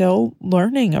I'm still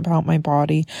learning about my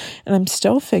body, and I'm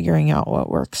still figuring out what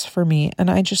works for me. And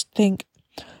I just think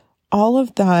all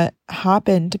of that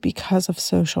happened because of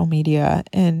social media.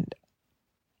 And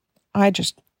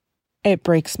it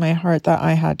breaks my heart that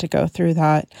I had to go through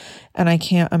that. And I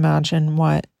can't imagine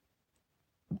what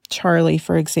Charlie,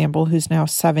 for example, who's now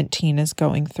 17, is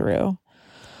going through.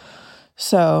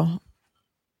 So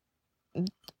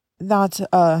that's,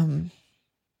 I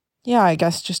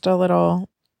guess just a little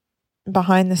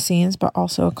behind the scenes, but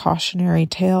also a cautionary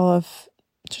tale of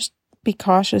just be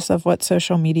cautious of what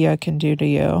social media can do to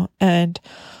you. And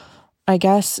I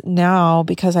guess now,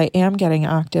 because I am getting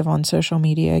active on social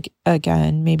media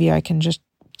again, maybe I can just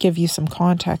give you some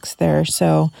context there.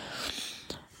 So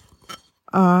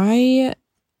I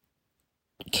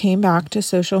came back to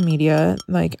social media.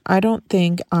 Like, I don't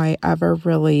think I ever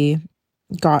really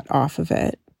got off of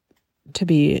it, to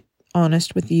be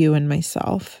honest with you and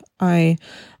myself. I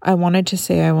wanted to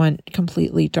say I went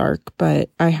completely dark, but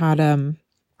I had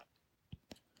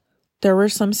there were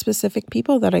some specific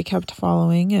people that I kept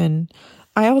following, and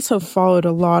I also followed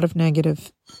a lot of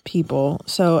negative people.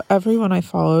 So everyone I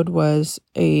followed was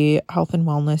a health and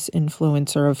wellness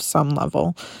influencer of some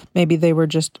level. Maybe they were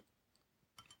just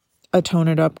a Tone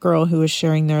It Up girl who was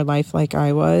sharing their life like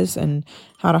I was and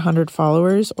had 100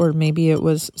 followers, or maybe it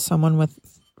was someone with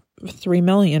 3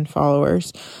 million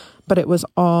followers, but it was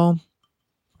all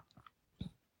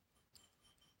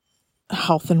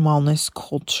health and wellness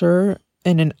culture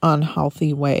in an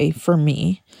unhealthy way for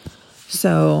me.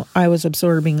 So I was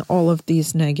absorbing all of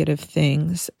these negative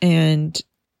things, and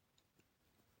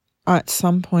at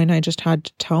some point I just had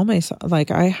to tell myself,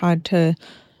 like, I had to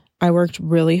I worked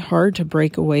really hard to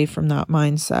break away from that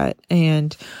mindset.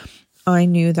 And I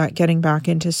knew that getting back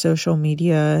into social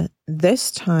media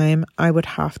this time, I would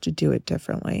have to do it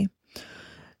differently.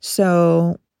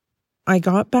 So I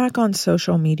got back on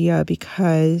social media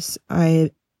because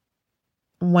I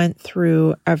went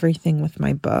through everything with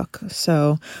my book.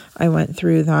 So I went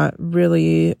through that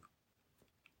really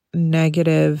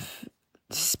negative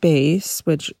space,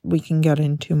 which we can get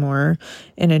into more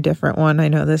in a different one. I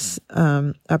know this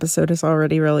episode is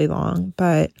already really long,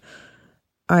 but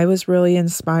I was really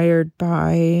inspired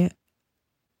by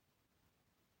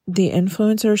the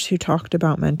influencers who talked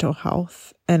about mental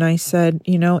health. And I said,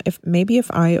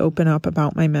 if I open up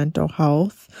about my mental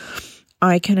health,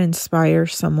 I can inspire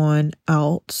someone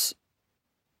else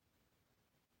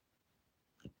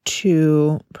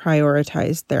to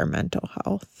prioritize their mental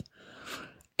health.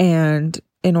 And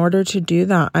in order to do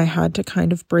that, I had to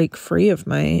kind of break free of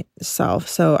myself.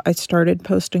 So I started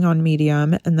posting on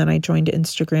Medium, and then I joined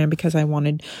Instagram because I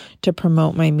wanted to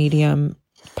promote my Medium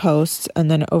posts. And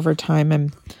then over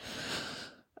time,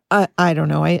 I don't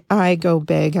know, I go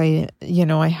big. I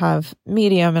have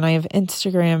Medium and I have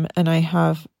Instagram, and I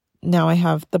have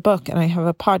the book, and I have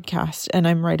a podcast, and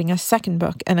I'm writing a second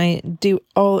book, and I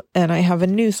have a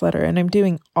newsletter, and I'm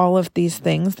doing all of these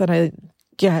things that I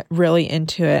get really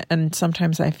into it. And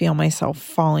sometimes I feel myself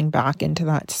falling back into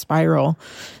that spiral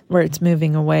where it's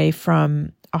moving away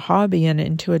from a hobby and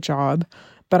into a job.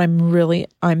 But I'm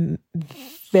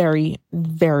very,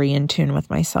 very in tune with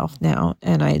myself now.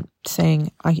 And it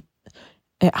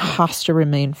has to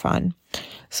remain fun.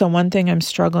 So one thing I'm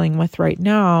struggling with right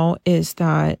now is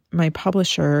that my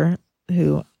publisher,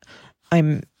 who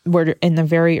we're in the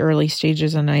very early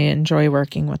stages, and I enjoy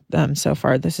working with them so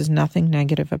far. This is nothing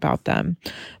negative about them.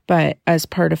 But as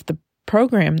part of the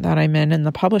program that I'm in, and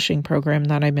the publishing program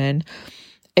that I'm in,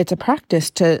 it's a practice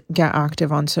to get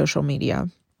active on social media.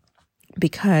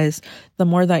 Because the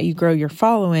more that you grow your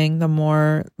following, the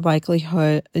more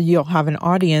likelihood you'll have an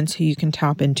audience who you can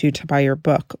tap into to buy your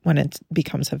book when it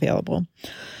becomes available.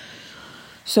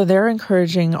 So they're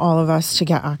encouraging all of us to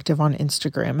get active on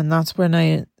Instagram. And that's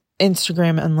when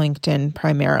Instagram and LinkedIn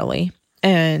primarily.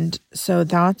 And so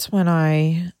that's when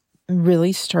I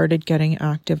really started getting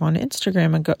active on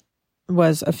Instagram.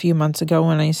 Was a few months ago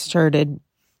when they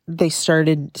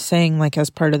started saying, like, as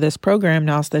part of this program,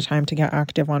 now's the time to get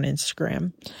active on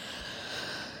Instagram.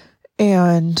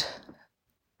 And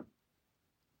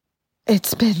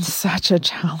it's been such a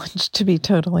challenge, to be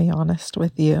totally honest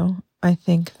with you. I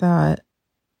think that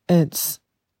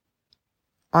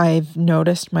I've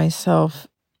noticed myself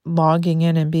logging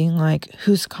in and being like,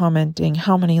 who's commenting?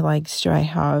 How many likes do I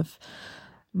have?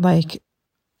 Like,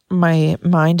 my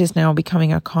mind is now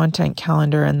becoming a content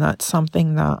calendar, and that's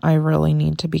something that I really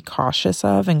need to be cautious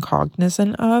of and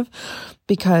cognizant of,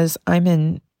 because I'm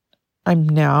in a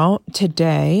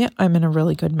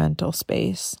really good mental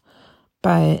space.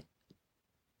 And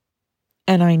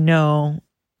I know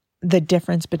the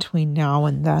difference between now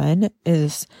and then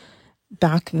is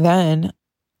back then,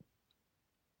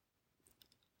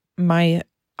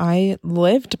 I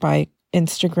lived by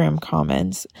Instagram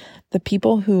comments. The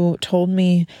people who told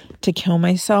me to kill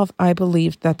myself, I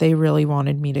believed that they really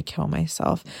wanted me to kill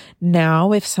myself.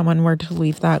 Now, if someone were to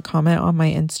leave that comment on my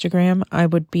Instagram, I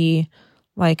would be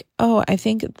like, oh, I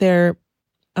think they're,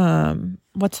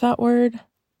 what's that word?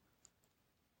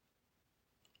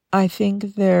 I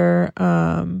think they're,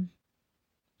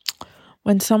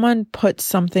 when someone puts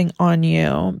something on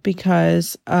you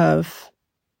because of,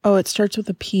 it starts with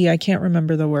a P. I can't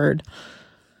remember the word.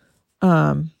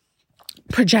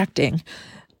 Projecting.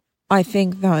 I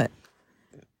think that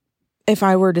if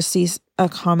I were to see a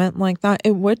comment like that,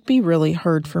 it would be really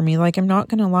hard for me. Like, I'm not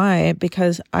going to lie,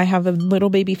 because I have a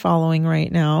little baby following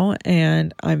right now,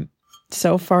 and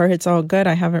so far it's all good.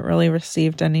 I haven't really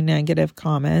received any negative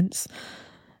comments.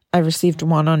 I received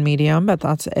one on Medium, but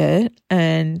that's it.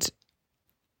 And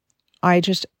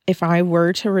if I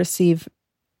were to receive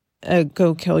a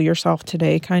go kill yourself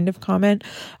today kind of comment,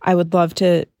 I would love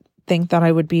to think that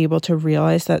I would be able to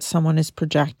realize that someone is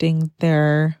projecting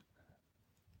their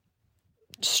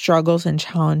struggles and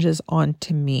challenges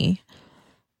onto me.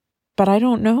 But I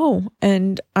don't know.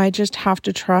 And I just have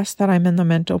to trust that I'm in the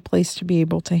mental place to be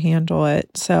able to handle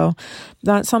it. So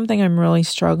that's something I'm really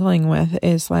struggling with,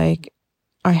 is like,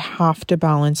 I have to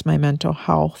balance my mental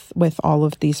health with all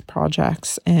of these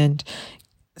projects, and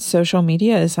social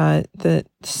media is at the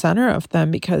center of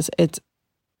them, because it's,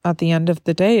 at the end of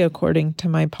the day, according to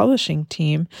my publishing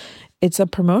team, it's a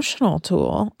promotional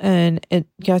tool, and it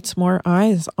gets more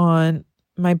eyes on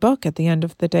my book at the end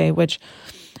of the day, which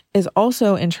is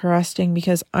also interesting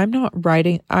because I'm not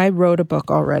writing. I wrote a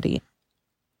book already,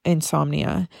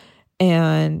 Insomnia,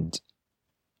 and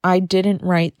I didn't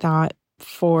write that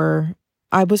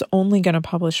I was only going to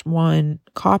publish one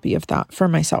copy of that for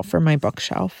myself, for my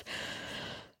bookshelf.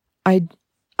 I'm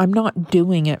not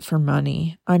doing it for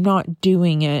money. I'm not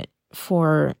doing it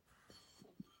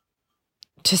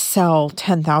to sell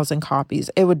 10,000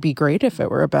 copies. It would be great if it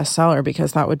were a bestseller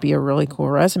because that would be a really cool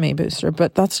resume booster,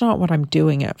 but that's not what I'm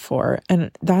doing it for.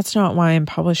 And that's not why I'm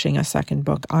publishing a second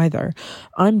book either.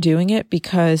 I'm doing it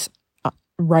because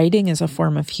writing is a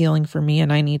form of healing for me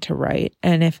and I need to write.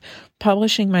 And if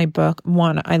publishing my book,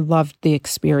 one, I loved the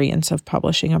experience of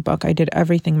publishing a book. I did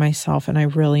everything myself and I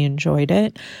really enjoyed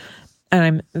it. And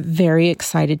I'm very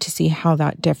excited to see how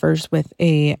that differs with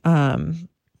a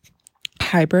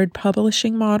hybrid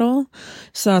publishing model.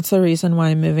 So that's the reason why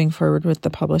I'm moving forward with the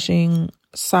publishing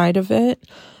side of it.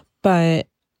 But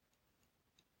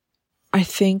I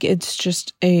think it's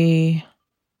just I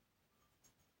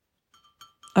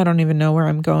don't even know where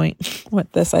I'm going with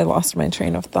this. I lost my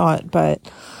train of thought, but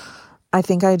I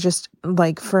think I just,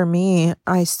 like, for me,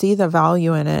 I see the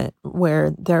value in it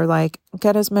where they're like,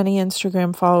 get as many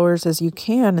Instagram followers as you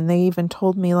can. And they even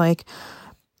told me, like,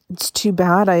 it's too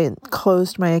bad I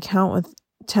closed my account with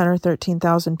 10 or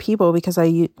 13,000 people because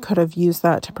I could have used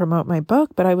that to promote my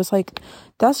book. But I was like,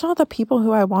 that's not the people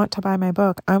who I want to buy my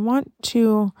book. I want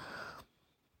to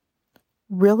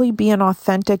really be an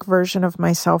authentic version of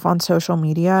myself on social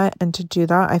media. And to do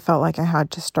that, I felt like I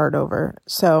had to start over.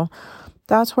 So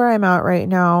that's where I'm at right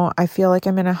now. I feel like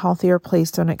I'm in a healthier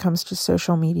place when it comes to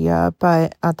social media.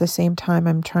 But at the same time,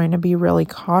 I'm trying to be really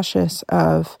cautious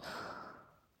of,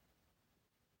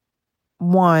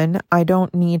 one, I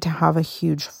don't need to have a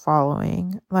huge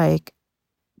following. Like,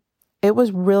 it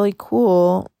was really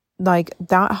cool. Like,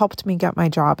 that helped me get my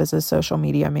job as a social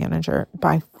media manager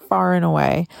by far and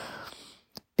away.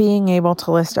 Being able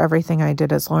to list everything I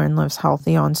did as Lauren Lives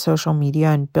Healthy on social media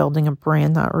and building a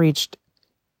brand that reached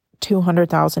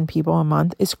 200,000 people a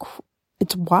month it's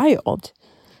wild.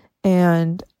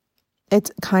 And it's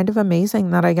kind of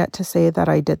amazing that I get to say that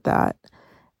I did that.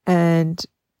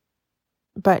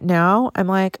 But now I'm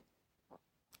like,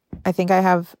 I think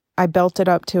I built it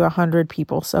up to 100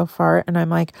 people so far. And I'm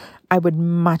like, I would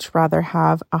much rather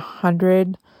have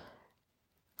 100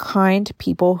 kind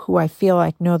people who I feel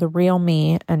like know the real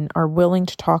me and are willing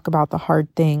to talk about the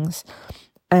hard things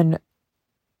and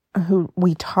who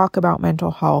we talk about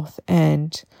mental health.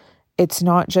 And it's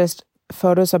not just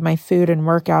photos of my food and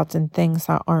workouts and things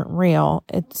that aren't real.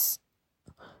 It's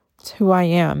who I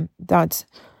am. That's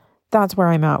where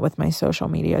I'm at with my social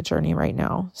media journey right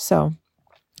now. So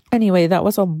anyway, that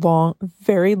was a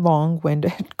very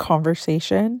long-winded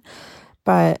conversation.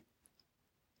 But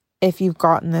if you've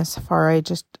gotten this far,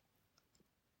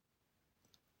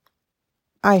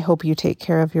 I hope you take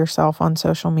care of yourself on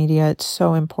social media. It's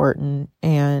so important.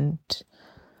 And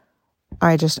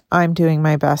I'm doing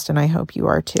my best and I hope you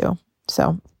are too.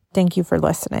 So thank you for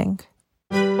listening.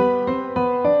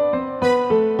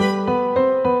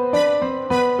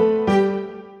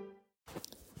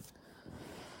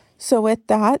 So with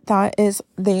that is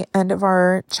the end of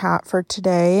our chat for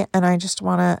today. And I just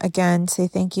want to, again, say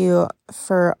thank you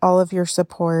for all of your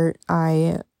support.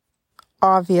 I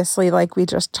obviously, like we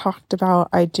just talked about,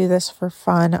 I do this for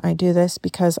fun. I do this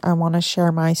because I want to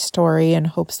share my story in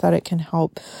hopes that it can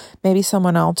help maybe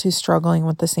someone else who's struggling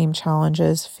with the same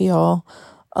challenges feel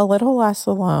a little less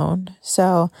alone.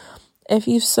 So if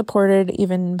you've supported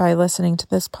even by listening to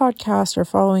this podcast or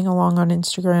following along on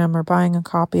Instagram or buying a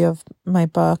copy of my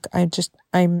book,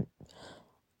 I'm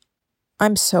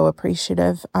so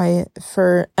appreciative.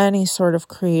 For any sort of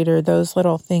creator, those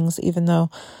little things, even though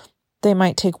they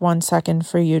might take 1 second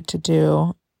for you to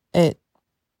do, it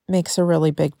makes a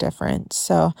really big difference.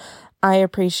 So I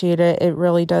appreciate it. It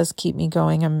really does keep me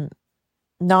going. I'm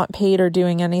not paid or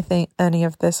doing any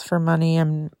of this for money.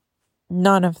 I'm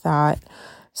none of that.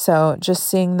 So just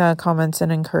seeing the comments and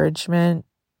encouragement,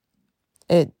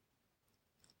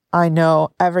 I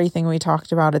know everything we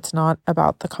talked about, it's not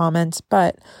about the comments,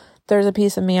 but there's a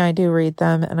piece of me, I do read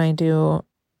them and I do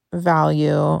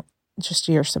value just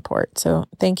your support. So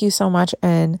thank you so much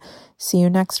and see you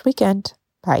next weekend.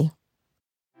 Bye.